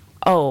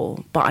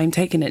 oh, but I'm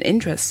taking an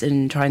interest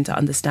in trying to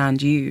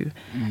understand you,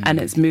 and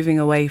it's moving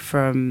away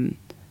from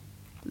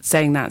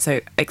saying that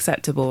so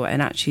acceptable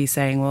and actually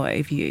saying, well,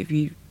 if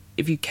you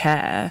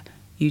care,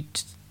 you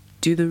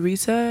do the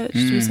research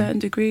to a certain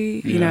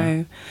degree,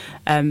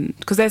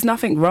 because there's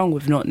nothing wrong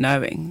with not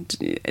knowing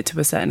to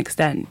a certain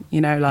extent,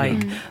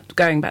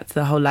 going back to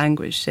the whole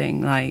language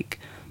thing, like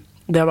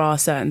there are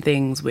certain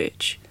things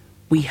which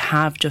we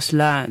have just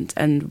learned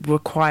and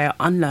require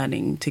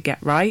unlearning to get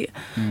right.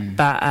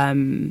 But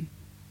I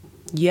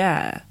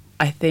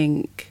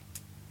think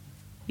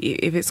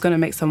if it's going to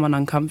make someone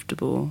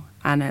uncomfortable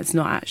and it's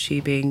not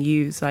actually being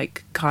used,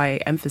 like Kai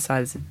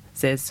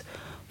emphasizes,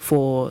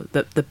 for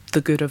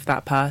the good of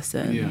that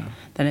person,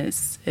 then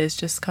it's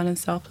just kind of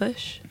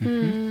selfish.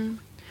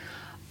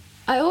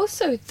 I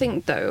also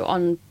think, though,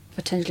 on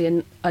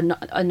potentially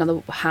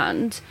another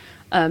hand,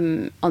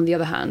 on the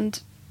other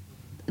hand,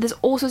 there's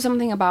also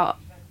something about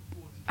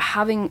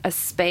having a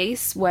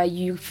space where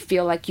you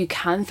feel like you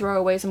can throw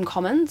away some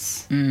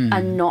comments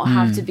and not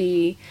have to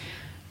be...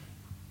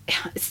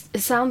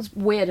 It sounds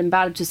weird and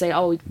bad to say,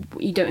 oh,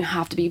 you don't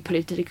have to be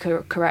politically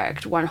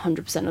correct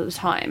 100% of the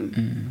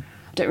time.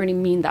 I don't really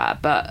mean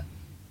that, but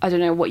I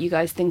don't know what you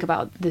guys think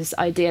about this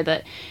idea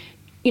that,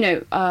 you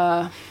know,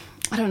 I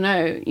don't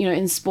know, you know,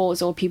 in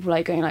sports, or people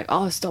like going like,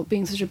 oh, stop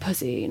being such a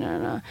pussy, you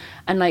know,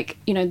 and like,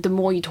 you know, the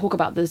more you talk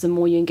about this, the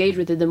more you engage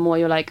with it, the more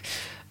you're like,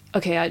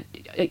 okay,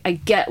 I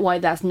get why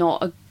that's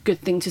not a good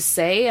thing to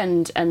say,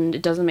 and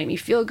it doesn't make me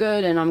feel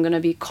good, and I'm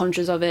gonna be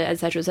conscious of it,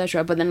 etc.,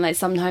 etc. But then like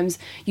sometimes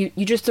you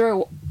just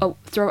throw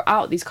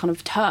out these kind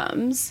of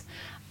terms,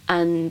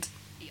 and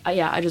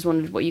I just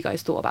wondered what you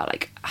guys thought about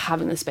like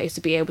having the space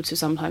to be able to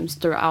sometimes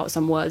throw out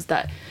some words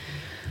that,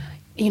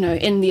 you know,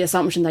 in the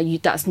assumption that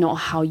that's not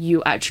how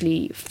you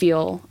actually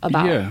feel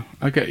about. Yeah,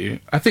 I get you.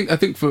 I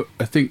think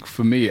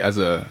for me as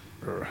a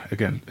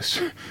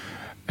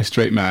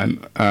straight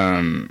man,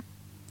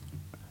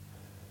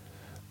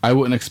 I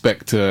wouldn't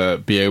expect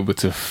to be able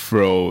to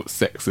throw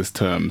sexist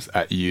terms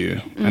at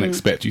you and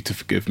expect you to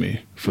forgive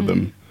me for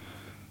them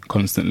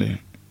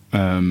constantly.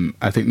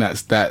 I think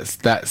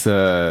that's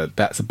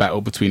a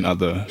battle between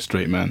other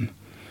straight men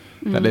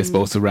that they're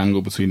supposed to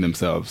wrangle between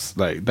themselves.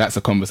 Like that's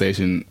a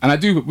conversation,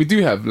 and we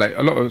do have like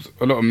a lot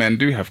of men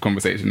do have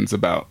conversations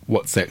about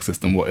what's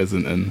sexist and what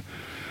isn't,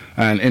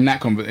 and in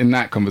that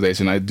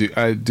conversation I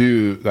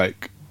do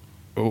like,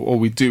 or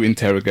we do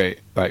interrogate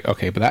like,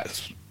 okay, but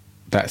that's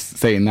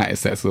saying that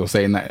is sexist, or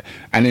saying that,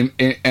 and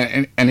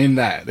in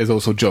that there's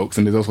also jokes,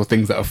 and there's also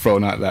things that are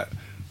thrown out that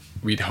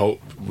we'd hope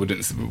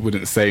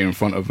wouldn't say in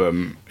front of a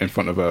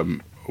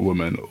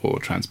woman or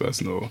trans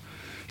person, or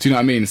do you know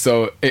what I mean?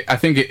 So I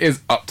think it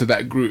is up to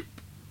that group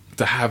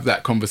to have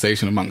that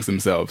conversation amongst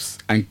themselves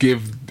and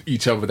give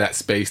each other that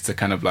space to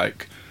kind of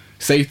like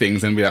say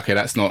things and be like, okay,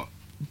 that's not,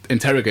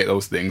 interrogate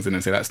those things and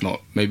then say that's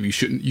not, maybe you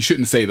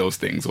shouldn't say those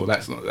things, or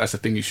that's a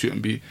thing you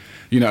shouldn't be,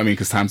 you know what I mean,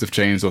 because times have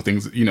changed, or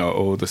things, you know,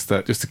 or just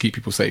to keep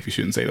people safe, you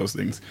shouldn't say those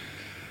things.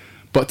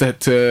 But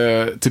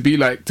to be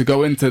like, to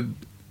go into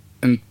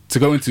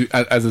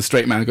as a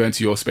straight man, go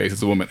into your space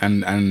as a woman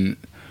and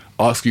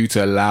ask you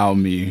to allow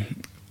me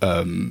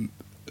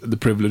the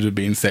privilege of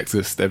being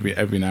sexist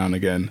every now and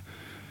again,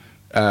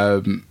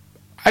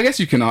 I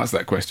guess you can answer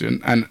that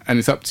question, and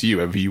it's up to you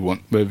whether you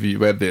want, whether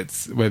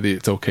it's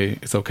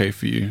okay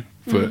for you.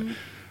 But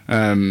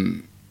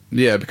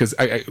because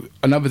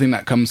another thing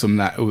that comes from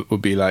that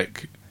would be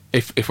like,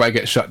 if I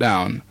get shut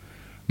down,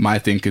 my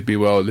thing could be,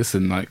 well,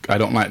 listen, like I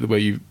don't like the way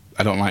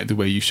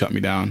you shut me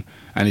down,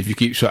 and if you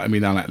keep shutting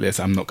me down like this,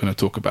 I'm not going to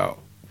talk about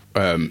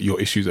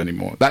your issues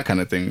anymore. That kind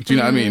of thing. Do you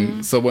know what I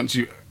mean? So once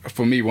you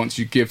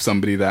give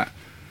somebody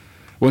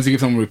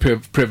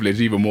with privilege,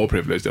 even more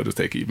privilege, they'll just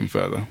take it even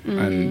further,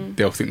 and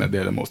they'll think that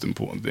they're the most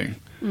important thing.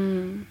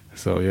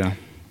 So yeah,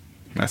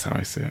 that's how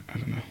I see it. I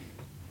don't know.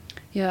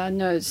 Yeah,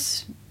 no,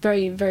 it's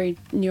very, very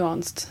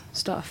nuanced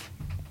stuff.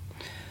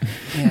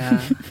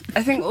 Yeah,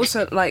 I think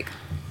also like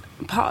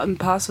part and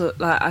parcel.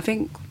 Like I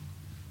think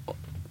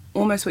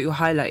almost what you're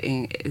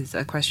highlighting is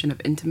a question of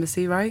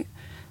intimacy, right?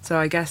 So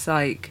I guess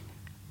like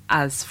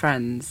as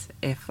friends,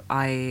 if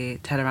I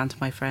turn around to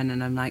my friend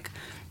and I'm like,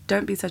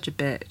 don't be such a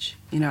bitch,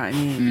 you know what I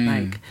mean?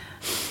 Like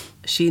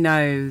she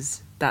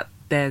knows that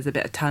there's a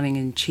bit of tongue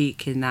in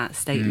cheek in that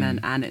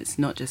statement, and it's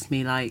not just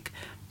me like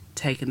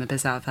taking the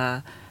piss out of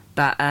her,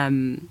 but I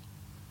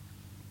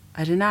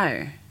don't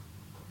know,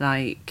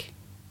 like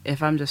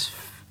if I'm just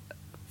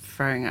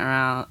throwing it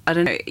around, I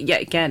don't know,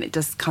 yet again it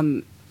does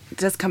come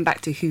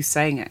back to who's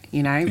saying it,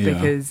 you know? Yeah.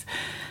 Because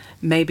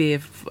maybe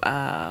if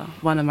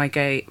one of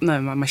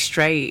my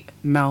straight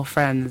male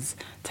friends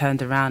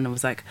turned around and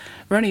was like,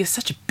 Ronnie, you're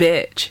such a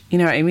bitch, you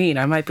know what I mean?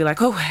 I might be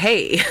like, oh,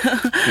 hey.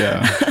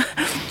 Yeah.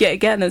 Yeah,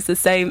 again, it's the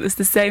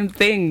same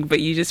thing,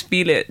 but you just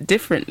feel it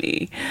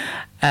differently.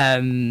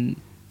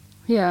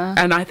 Yeah.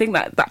 And I think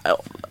that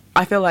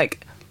I feel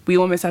like we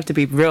almost have to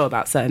be real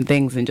about certain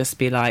things and just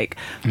be like,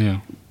 yeah.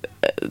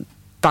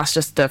 That's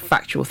just a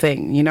factual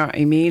thing, you know what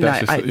I mean?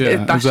 That's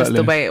just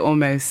the way it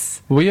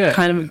almost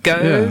kind of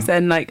goes. Yeah.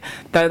 And like,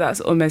 though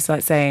that's almost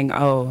like saying,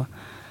 oh,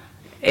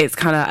 it's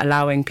kind of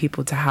allowing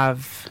people to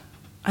have,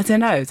 I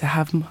don't know,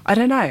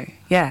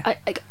 yeah.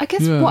 I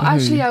guess what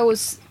actually I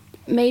was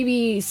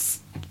maybe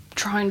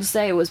trying to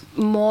say was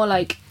more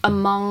like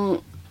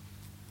amongst,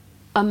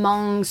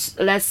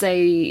 let's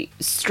say,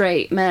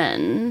 straight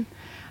men,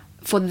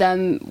 for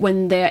them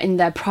when they're in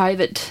their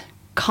private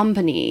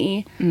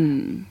company,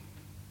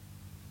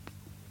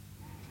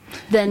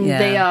 then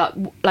they are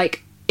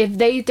like, if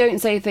they don't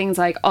say things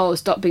like, oh,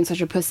 stop being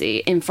such a pussy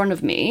in front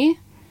of me,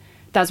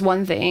 that's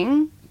one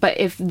thing. But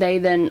if they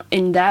then,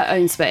 in their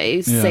own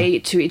space, say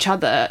to each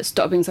other,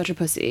 stop being such a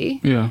pussy,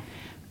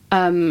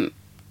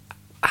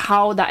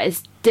 how that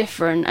is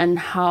different and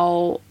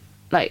how,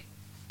 like,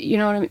 you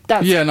know what I mean?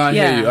 That's,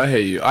 I hear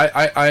you.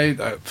 I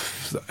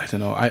don't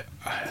know.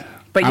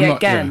 But I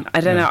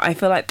don't know. I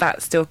feel like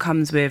that still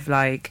comes with,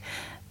 like,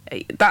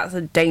 that's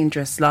a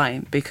dangerous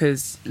line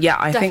because,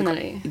 I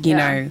definitely. think, you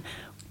know,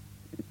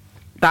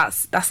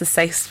 that's a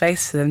safe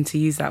space for them to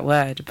use that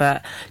word.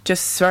 But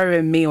just throw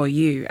in me or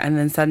you, and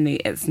then suddenly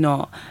it's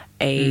not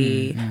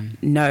a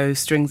no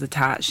strings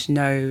attached,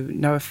 no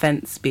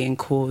offence being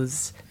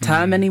caused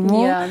term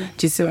anymore. Yeah.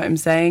 Do you see what I'm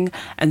saying?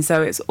 And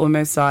so it's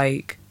almost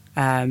like,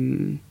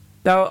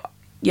 though,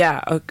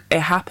 it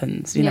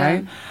happens, you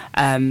know?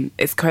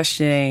 It's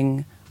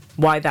questioning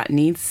why that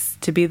needs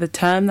to be the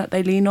term that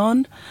they lean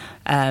on.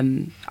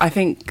 I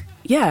think,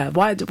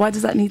 why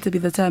does that need to be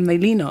the term they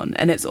lean on?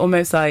 And it's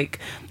almost like,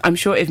 I'm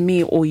sure if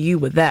me or you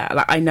were there,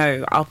 like, I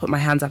know I'll put my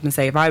hands up and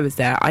say if I was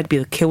there, I'd be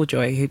the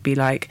killjoy who'd be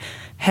like,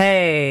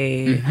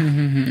 hey,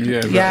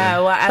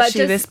 well,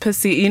 actually this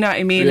pussy, you know what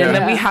I mean? And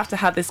then we have to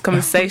have this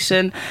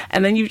conversation,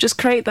 and then you just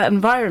create that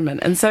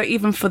environment. And so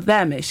even for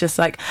them, it's just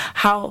like,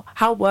 how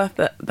worth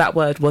that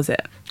word was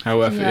it? How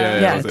worth it?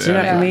 Do you know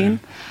what I mean?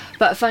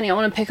 But funny, I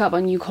want to pick up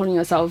on you calling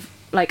yourself,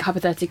 like,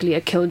 hypothetically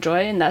a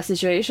killjoy in that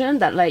situation,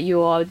 that, like,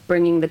 you are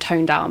bringing the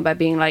tone down by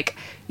being like,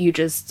 you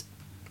just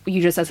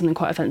said something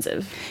quite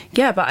offensive.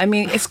 Yeah, but I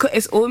mean,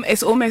 it's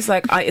almost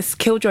like it's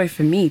killjoy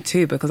for me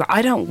too, because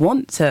I don't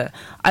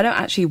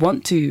actually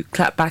want to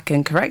clap back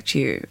and correct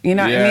you. You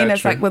know what I mean?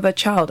 It's like with a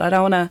child, I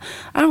don't want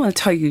to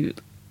tell you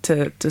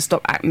to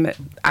stop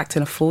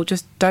acting a fool.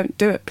 Just don't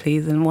do it,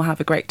 please, and we'll have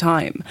a great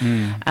time.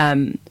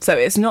 So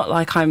it's not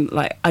like I'm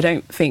like, I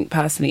don't think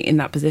personally in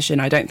that position,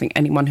 I don't think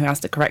anyone who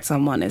has to correct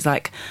someone is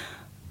like,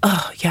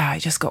 oh yeah, I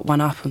just got one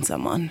up on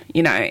someone.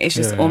 You know, it's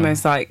just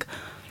almost like,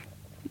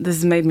 this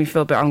has made me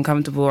feel a bit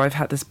uncomfortable. I've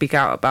had to speak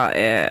out about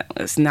it.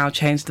 It's now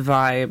changed the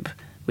vibe.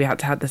 We had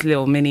to have this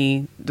little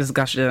mini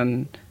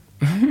discussion,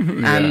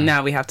 and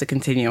now we have to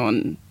continue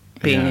on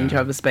being in each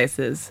other's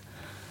spaces.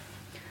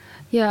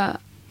 Yeah.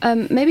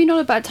 Maybe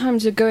not a bad time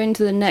to go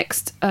into the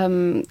next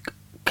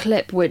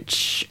clip,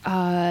 which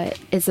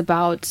is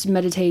about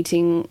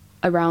meditating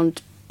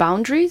around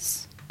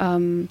boundaries.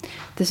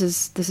 This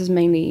is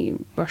mainly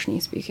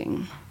Roshni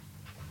speaking.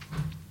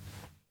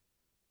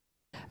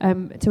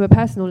 To a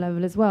personal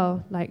level as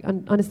well, like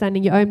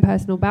understanding your own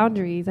personal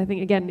boundaries. I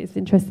think, again, it's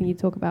interesting you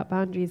talk about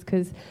boundaries,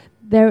 because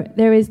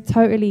there is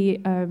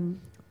totally,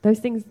 those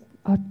things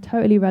are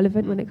totally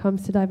relevant when it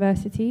comes to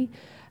diversity.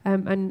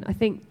 And I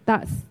think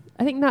that's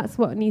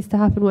what needs to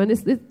happen.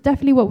 It's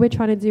definitely what we're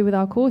trying to do with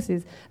our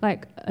courses.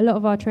 Like, a lot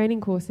of our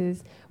training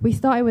courses, we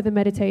started with a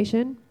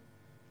meditation,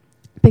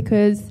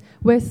 because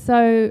we're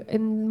so,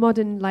 in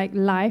modern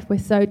life, we're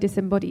so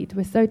disembodied,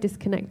 we're so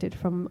disconnected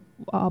from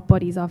what our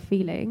bodies are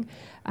feeling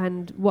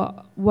and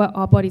what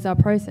our bodies are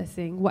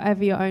processing,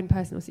 whatever your own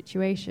personal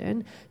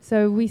situation.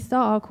 So we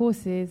start our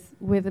courses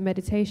with a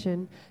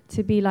meditation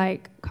to be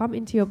like, come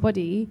into your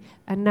body,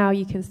 and now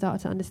you can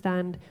start to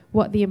understand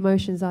what the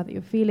emotions are that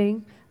you're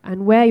feeling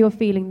and where you're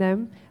feeling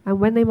them, and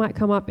when they might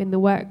come up in the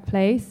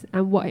workplace,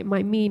 and what it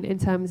might mean in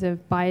terms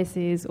of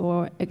biases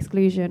or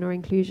exclusion or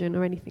inclusion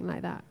or anything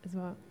like that as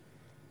well.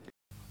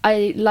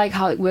 I like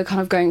how we're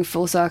kind of going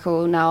full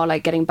circle now,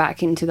 like getting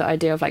back into the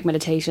idea of like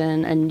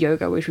meditation and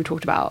yoga, which we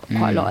talked about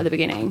quite a lot at the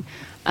beginning.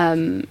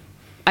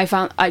 I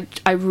found I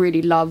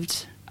really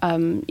loved,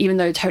 even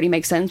though it totally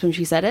makes sense when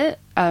she said it,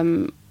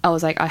 I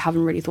was like, I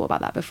haven't really thought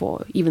about that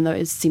before, even though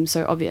it seems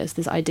so obvious,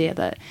 this idea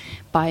that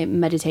by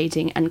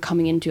meditating and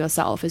coming into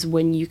yourself is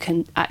when you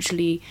can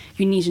actually,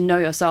 you need to know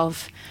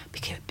yourself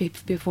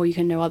before you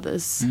can know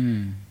others.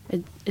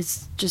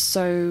 It's just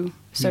so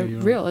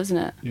real, isn't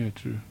it? Yeah,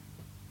 true.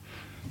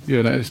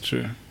 Yeah, that is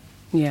true.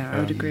 Yeah, I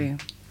would agree.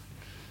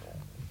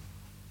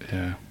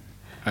 Yeah.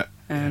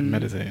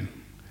 Meditating.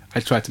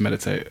 I try to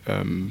meditate.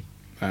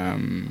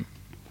 Again,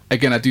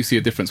 I do see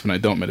a difference when I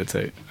don't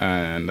meditate,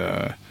 and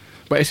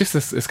but it's just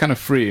it's kind of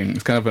freeing.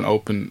 It's kind of an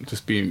open,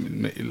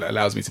 it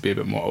allows me to be a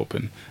bit more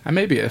open, and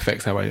maybe it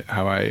affects how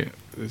I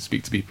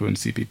speak to people and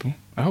see people.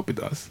 I hope it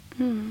does.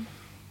 I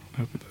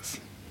hope it does.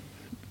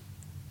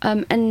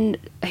 And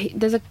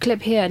there's a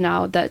clip here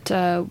now that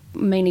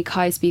mainly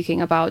Kai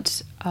speaking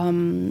about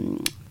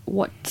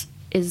what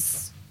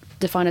is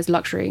defined as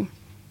luxury.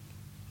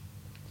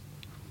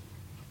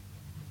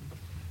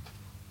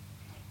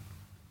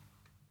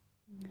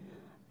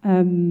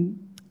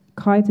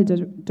 Kai, to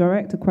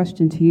direct a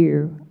question to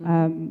you.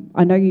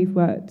 I know you've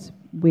worked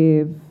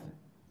with,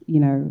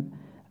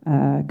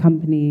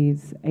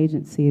 companies,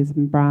 agencies,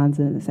 and brands,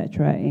 and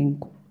etc. in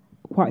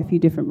quite a few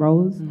different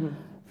roles.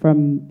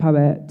 From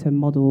poet to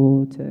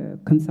model to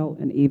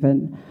consultant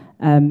even.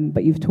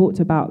 But you've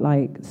talked about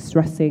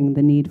stressing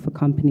the need for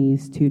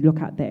companies to look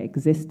at their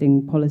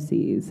existing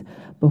policies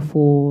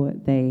before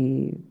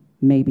they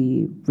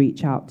maybe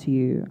reach out to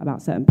you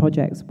about certain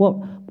projects.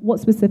 What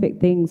specific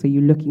things are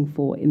you looking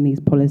for in these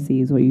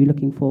policies, or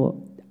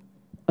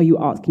are you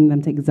asking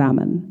them to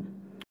examine?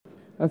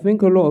 I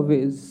think a lot of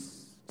it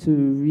is to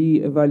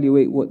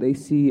re-evaluate what they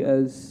see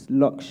as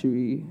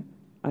luxury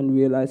and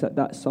realize that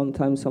that's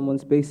sometimes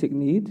someone's basic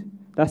need.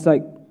 That's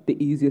like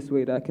the easiest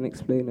way that I can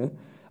explain it.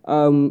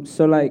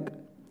 So like,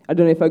 I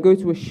don't know, if I go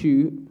to a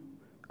shoot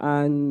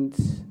and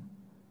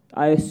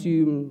I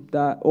assume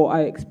that, or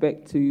I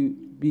expect to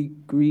be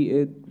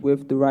greeted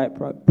with the right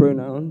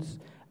pronouns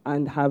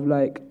and have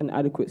like an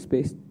adequate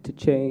space to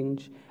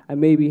change, and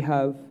maybe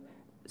have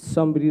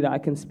somebody that I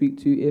can speak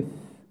to if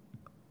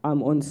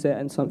I'm on set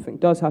and something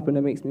does happen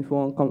that makes me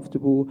feel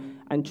uncomfortable,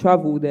 and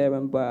travel there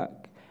and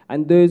back.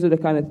 And those are the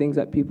kind of things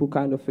that people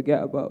kind of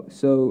forget about.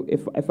 So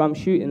if I'm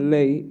shooting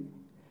late,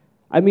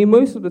 I mean,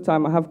 most of the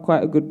time I have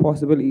quite a good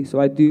possibility, so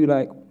I do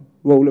like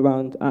roll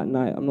around at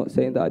night. I'm not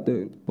saying that I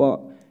don't,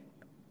 but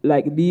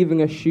like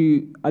leaving a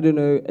shoot, I don't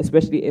know,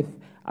 especially if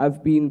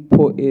I've been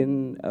put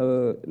in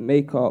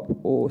makeup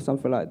or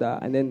something like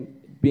that, and then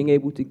being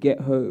able to get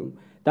home,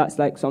 that's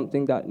like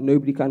something that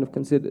nobody kind of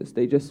considers.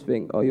 They just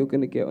think, oh, you're going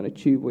to get on a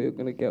tube, or you're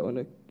going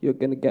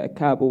to get a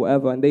cab or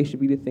whatever, and they should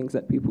be the things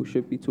that people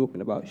should be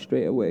talking about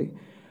straight away.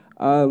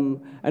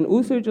 And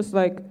also just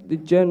like the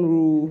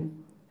general,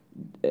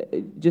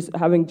 just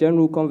having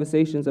general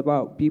conversations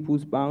about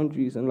people's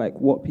boundaries and like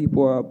what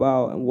people are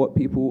about and what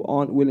people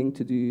aren't willing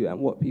to do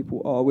and what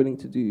people are willing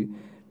to do.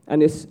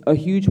 And it's a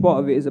huge part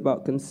of it is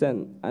about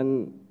consent.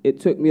 And it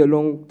took me a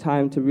long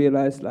time to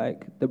realize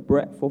like the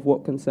breadth of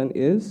what consent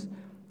is.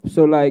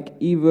 So like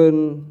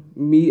even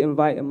me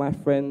inviting my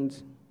friend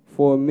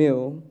for a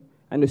meal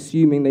and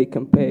assuming they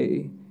can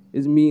pay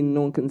is me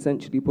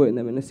non-consensually putting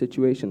them in a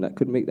situation that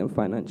could make them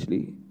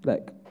financially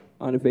like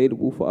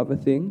unavailable for other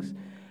things.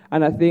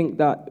 And I think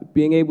that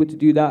being able to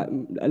do that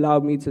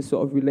allowed me to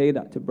sort of relay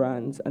that to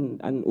brands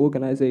and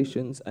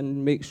organizations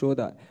and make sure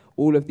that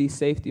all of these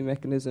safety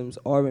mechanisms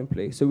are in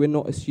place. So we're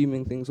not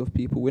assuming things of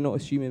people. We're not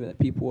assuming that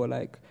people are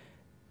like,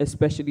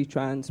 especially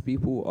trans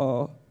people,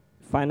 are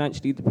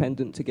financially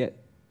dependent to get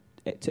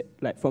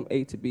like from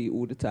A to B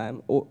all the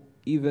time, or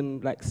even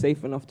like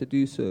safe enough to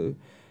do so.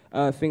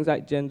 Things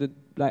like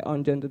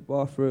ungendered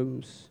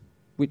bathrooms,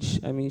 which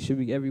I mean should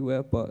be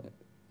everywhere, but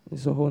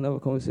it's a whole nother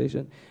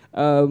conversation.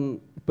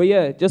 But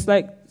yeah, just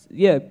like,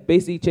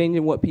 basically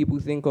changing what people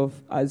think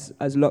of as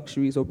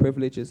luxuries or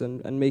privileges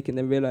and making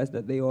them realize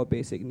that they are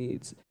basic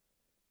needs.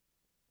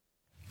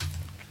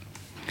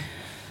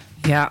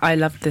 Yeah, I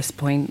love this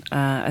point,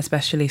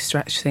 especially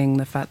stretching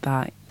the fact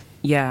that,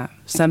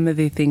 some of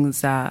the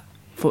things that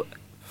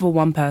for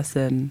one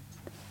person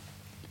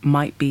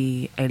might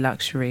be a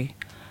luxury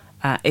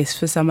is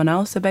for someone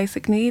else a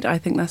basic need. I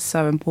think that's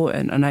so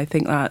important, and I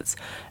think that's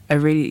a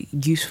really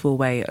useful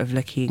way of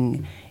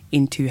looking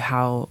into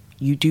how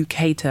you do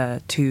cater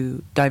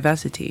to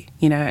diversity.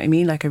 You know what I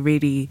mean? Like a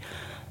really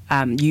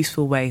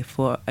useful way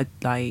for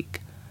like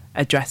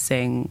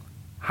addressing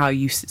how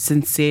you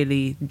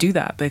sincerely do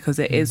that, because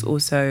it is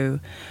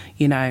also,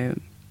 you know,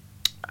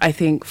 I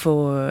think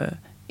for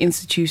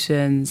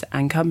institutions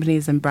and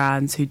companies and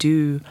brands who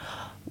do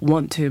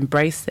want to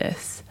embrace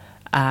this,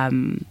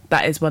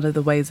 that is one of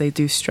the ways they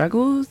do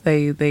struggle.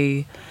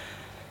 They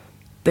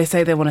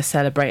say they want to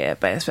celebrate it,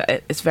 but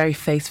it's very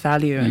face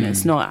value, and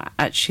it's not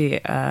actually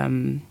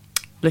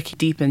looking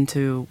deep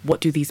into what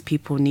do these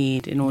people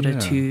need in order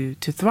to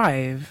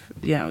thrive.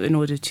 In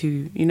order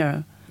to, you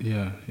know.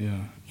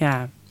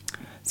 Yeah.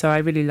 So I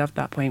really love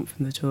that point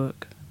from the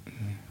talk.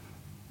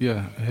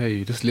 Yeah.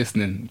 Hey, just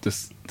listening,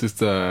 just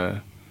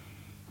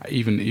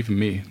even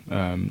me,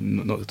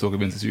 not to talk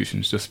of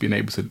institutions, just being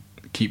able to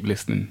keep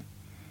listening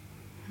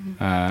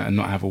and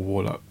not have a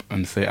wall up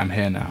and say, I'm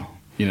here now,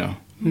 you know.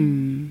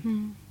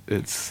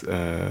 It's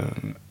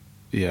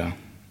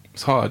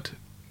it's hard,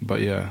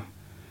 but I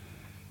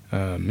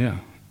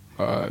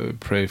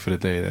pray for the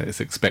day that it's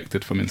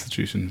expected from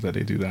institutions that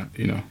they do that,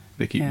 you know,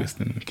 they keep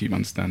listening and keep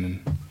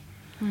understanding.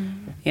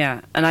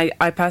 Yeah, and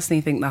I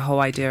personally think the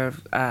whole idea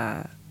of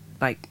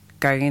like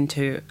going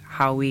into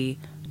how we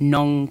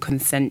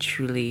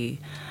non-consensually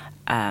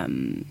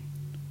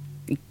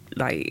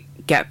like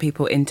get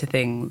people into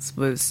things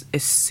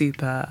is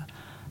super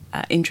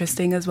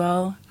interesting as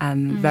well,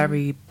 and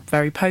very,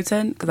 very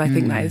potent, because I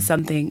think that is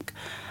something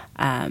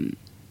that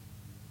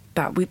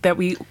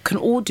we can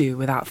all do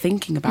without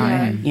thinking about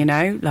it, you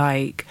know,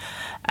 like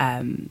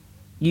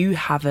you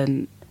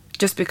haven't,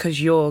 just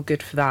because you're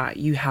good for that,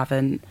 you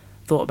haven't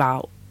thought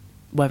about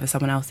whether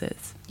someone else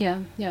is.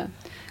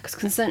 Because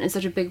consent is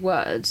such a big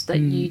word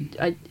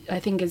that I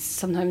think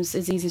sometimes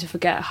it's easy to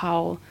forget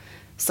how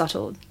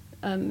subtle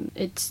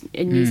it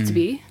needs to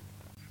be.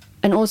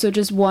 And also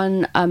just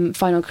one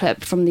final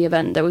clip from the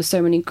event. There was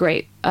so many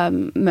great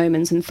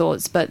moments and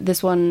thoughts, but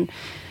this one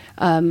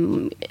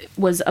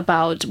was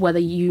about whether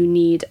you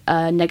need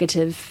a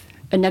negative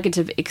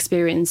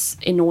experience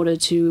in order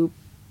to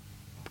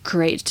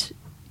create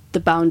the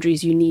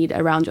boundaries you need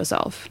around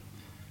yourself.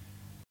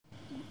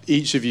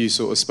 Each of you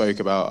sort of spoke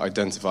about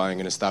identifying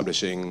and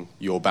establishing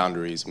your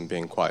boundaries and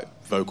being quite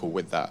vocal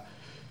with that.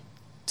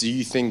 Do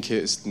you think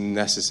it's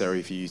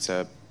necessary for you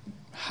to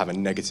have a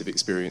negative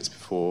experience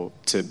before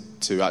to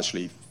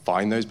actually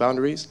find those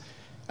boundaries?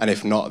 And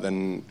if not,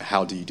 then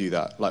how do you do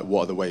that? Like,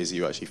 what are the ways that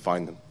you actually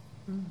find them?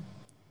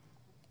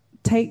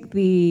 Take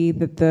the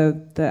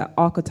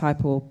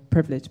archetypal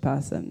privileged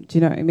person, do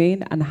you know what I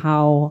mean? And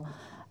how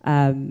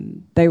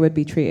they would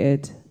be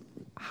treated,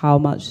 how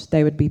much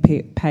they would be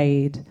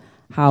paid,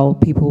 how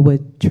people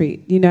would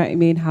treat, you know what I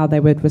mean? How they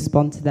would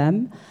respond to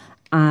them.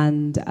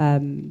 And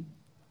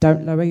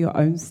don't lower your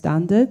own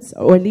standards,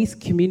 or at least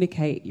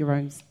communicate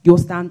your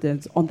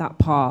standards on that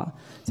par.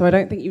 So I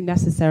don't think you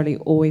necessarily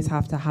always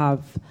have to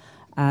have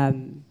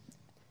an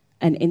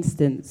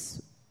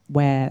instance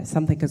where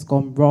something has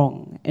gone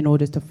wrong in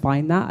order to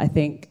find that. I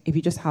think if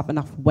you just have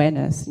enough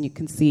awareness and you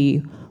can see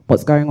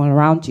what's going on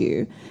around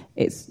you,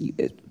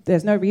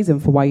 there's no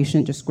reason for why you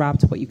shouldn't just grab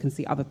to what you can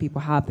see other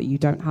people have that you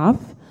don't have.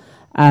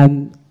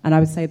 And I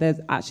would say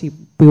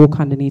we all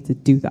kind of need to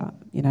do that,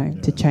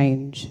 to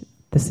change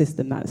the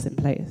system that's in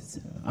place.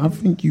 I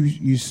think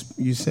you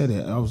said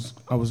it. I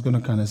was going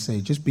to kind of say,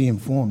 just be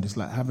informed. It's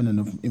like having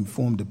an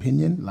informed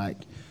opinion,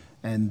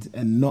 and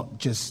not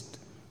just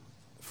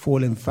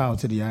falling foul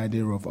to the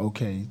idea of,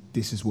 okay,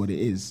 this is what it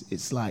is.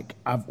 It's like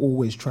I've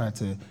always tried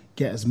to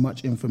get as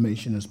much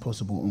information as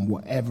possible on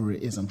whatever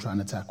it is I'm trying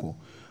to tackle.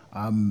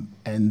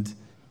 And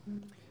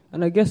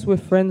I guess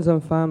with friends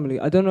and family,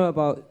 I don't know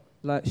about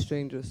like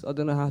strangers, I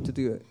don't know how to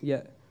do it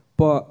yet,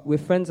 but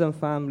with friends and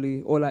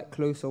family or like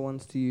closer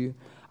ones to you,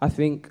 I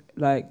think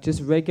like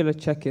just regular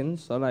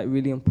check-ins are like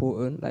really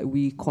important. Like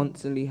we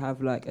constantly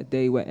have like a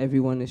day where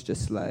everyone is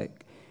just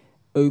like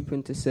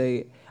open to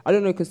say, I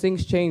don't know, because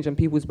things change and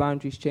people's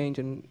boundaries change,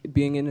 and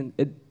being in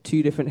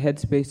two different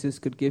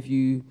headspaces could give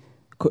you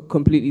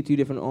completely two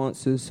different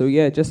answers. So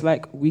yeah, just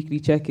like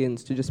weekly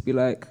check-ins to just be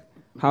like,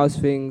 how's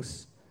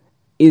things?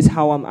 Is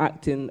how I'm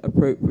acting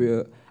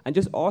appropriate? And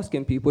just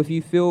asking people, if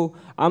you feel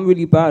I'm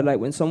really bad,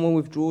 like when someone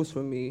withdraws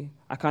from me,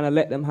 I kind of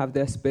let them have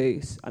their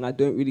space and I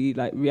don't really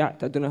like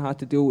react. I don't know how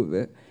to deal with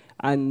it.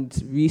 And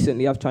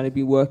recently I've tried to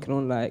be working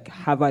on like,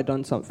 have I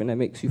done something that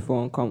makes you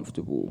feel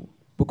uncomfortable?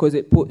 Because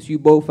it puts you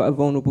both at a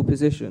vulnerable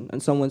position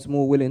and someone's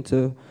more willing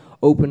to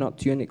open up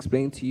to you and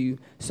explain to you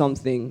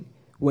something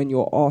when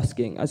you're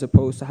asking, as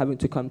opposed to having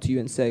to come to you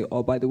and say,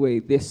 oh, by the way,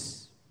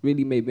 this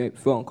really made me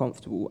feel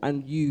uncomfortable.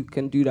 And you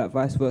can do that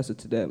vice versa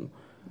to them.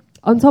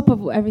 On top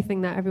of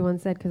everything that everyone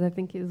said, because I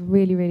think it was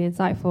really, really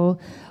insightful,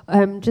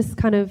 just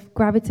kind of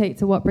gravitate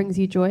to what brings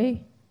you joy.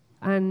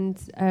 And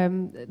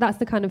that's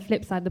the kind of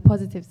flip side, the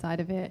positive side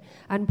of it.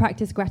 And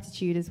practice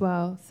gratitude as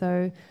well.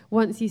 So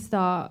once you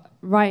start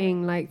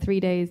writing like 3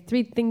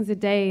 things a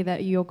day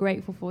that you're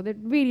grateful for, they're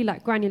really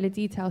like granular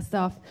detail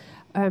stuff.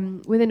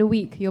 Within a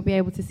week, you'll be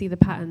able to see the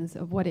patterns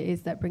of what it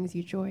is that brings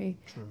you joy.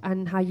 True.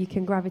 And how you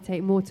can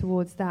gravitate more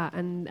towards that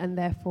and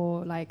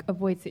therefore like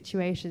avoid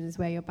situations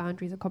where your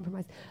boundaries are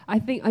compromised. I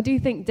do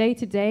think day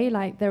to day,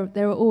 like there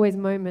are always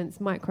moments,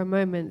 micro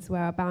moments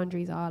where our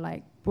boundaries are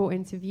like brought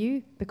into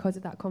view because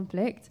of that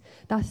conflict.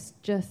 That's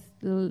just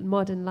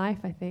modern life,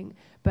 I think.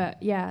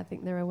 But yeah, I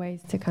think there are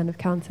ways to kind of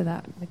counter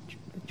that with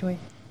joy.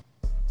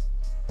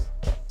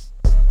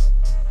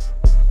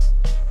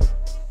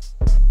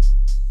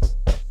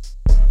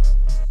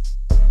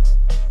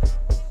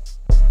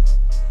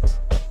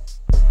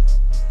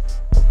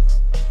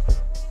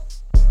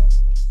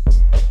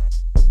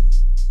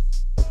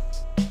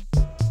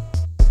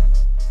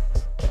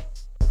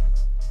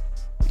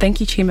 Thank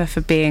you, Chima,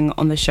 for being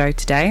on the show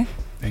today.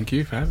 Thank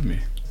you for having me.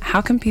 How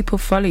can people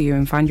follow you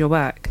and find your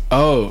work?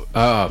 Oh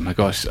my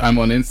gosh, I'm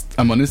on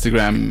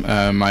Instagram.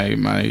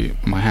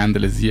 My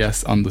handle is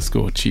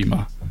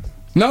yes_Chima.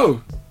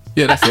 No,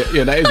 yeah, that's it.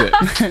 Yeah, that is it.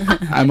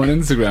 I'm on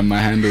Instagram. My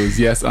handle is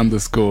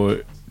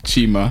yes_Chima,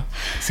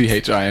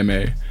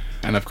 CHIMA,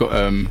 and I've got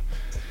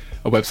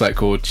a website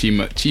called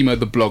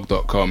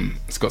chimatheblog.com.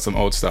 It's got some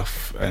old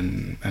stuff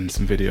and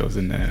some videos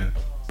in there.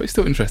 But it's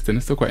still interesting.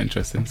 It's still quite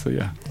interesting. So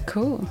yeah.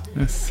 Cool.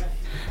 Yes.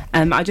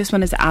 I just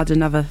wanted to add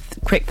another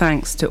quick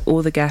thanks to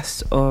all the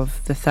guests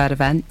of the Third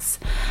events.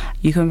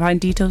 You can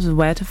find details of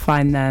where to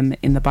find them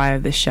in the bio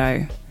of this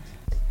show.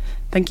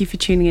 Thank you for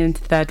tuning in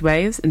to Third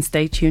Waves, and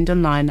stay tuned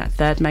online at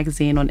Third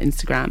Magazine on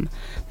Instagram.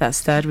 That's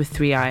Third with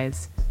 3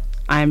 I's.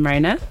 I'm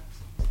Raina.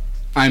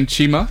 I'm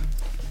Chima.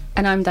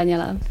 And I'm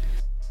Daniela.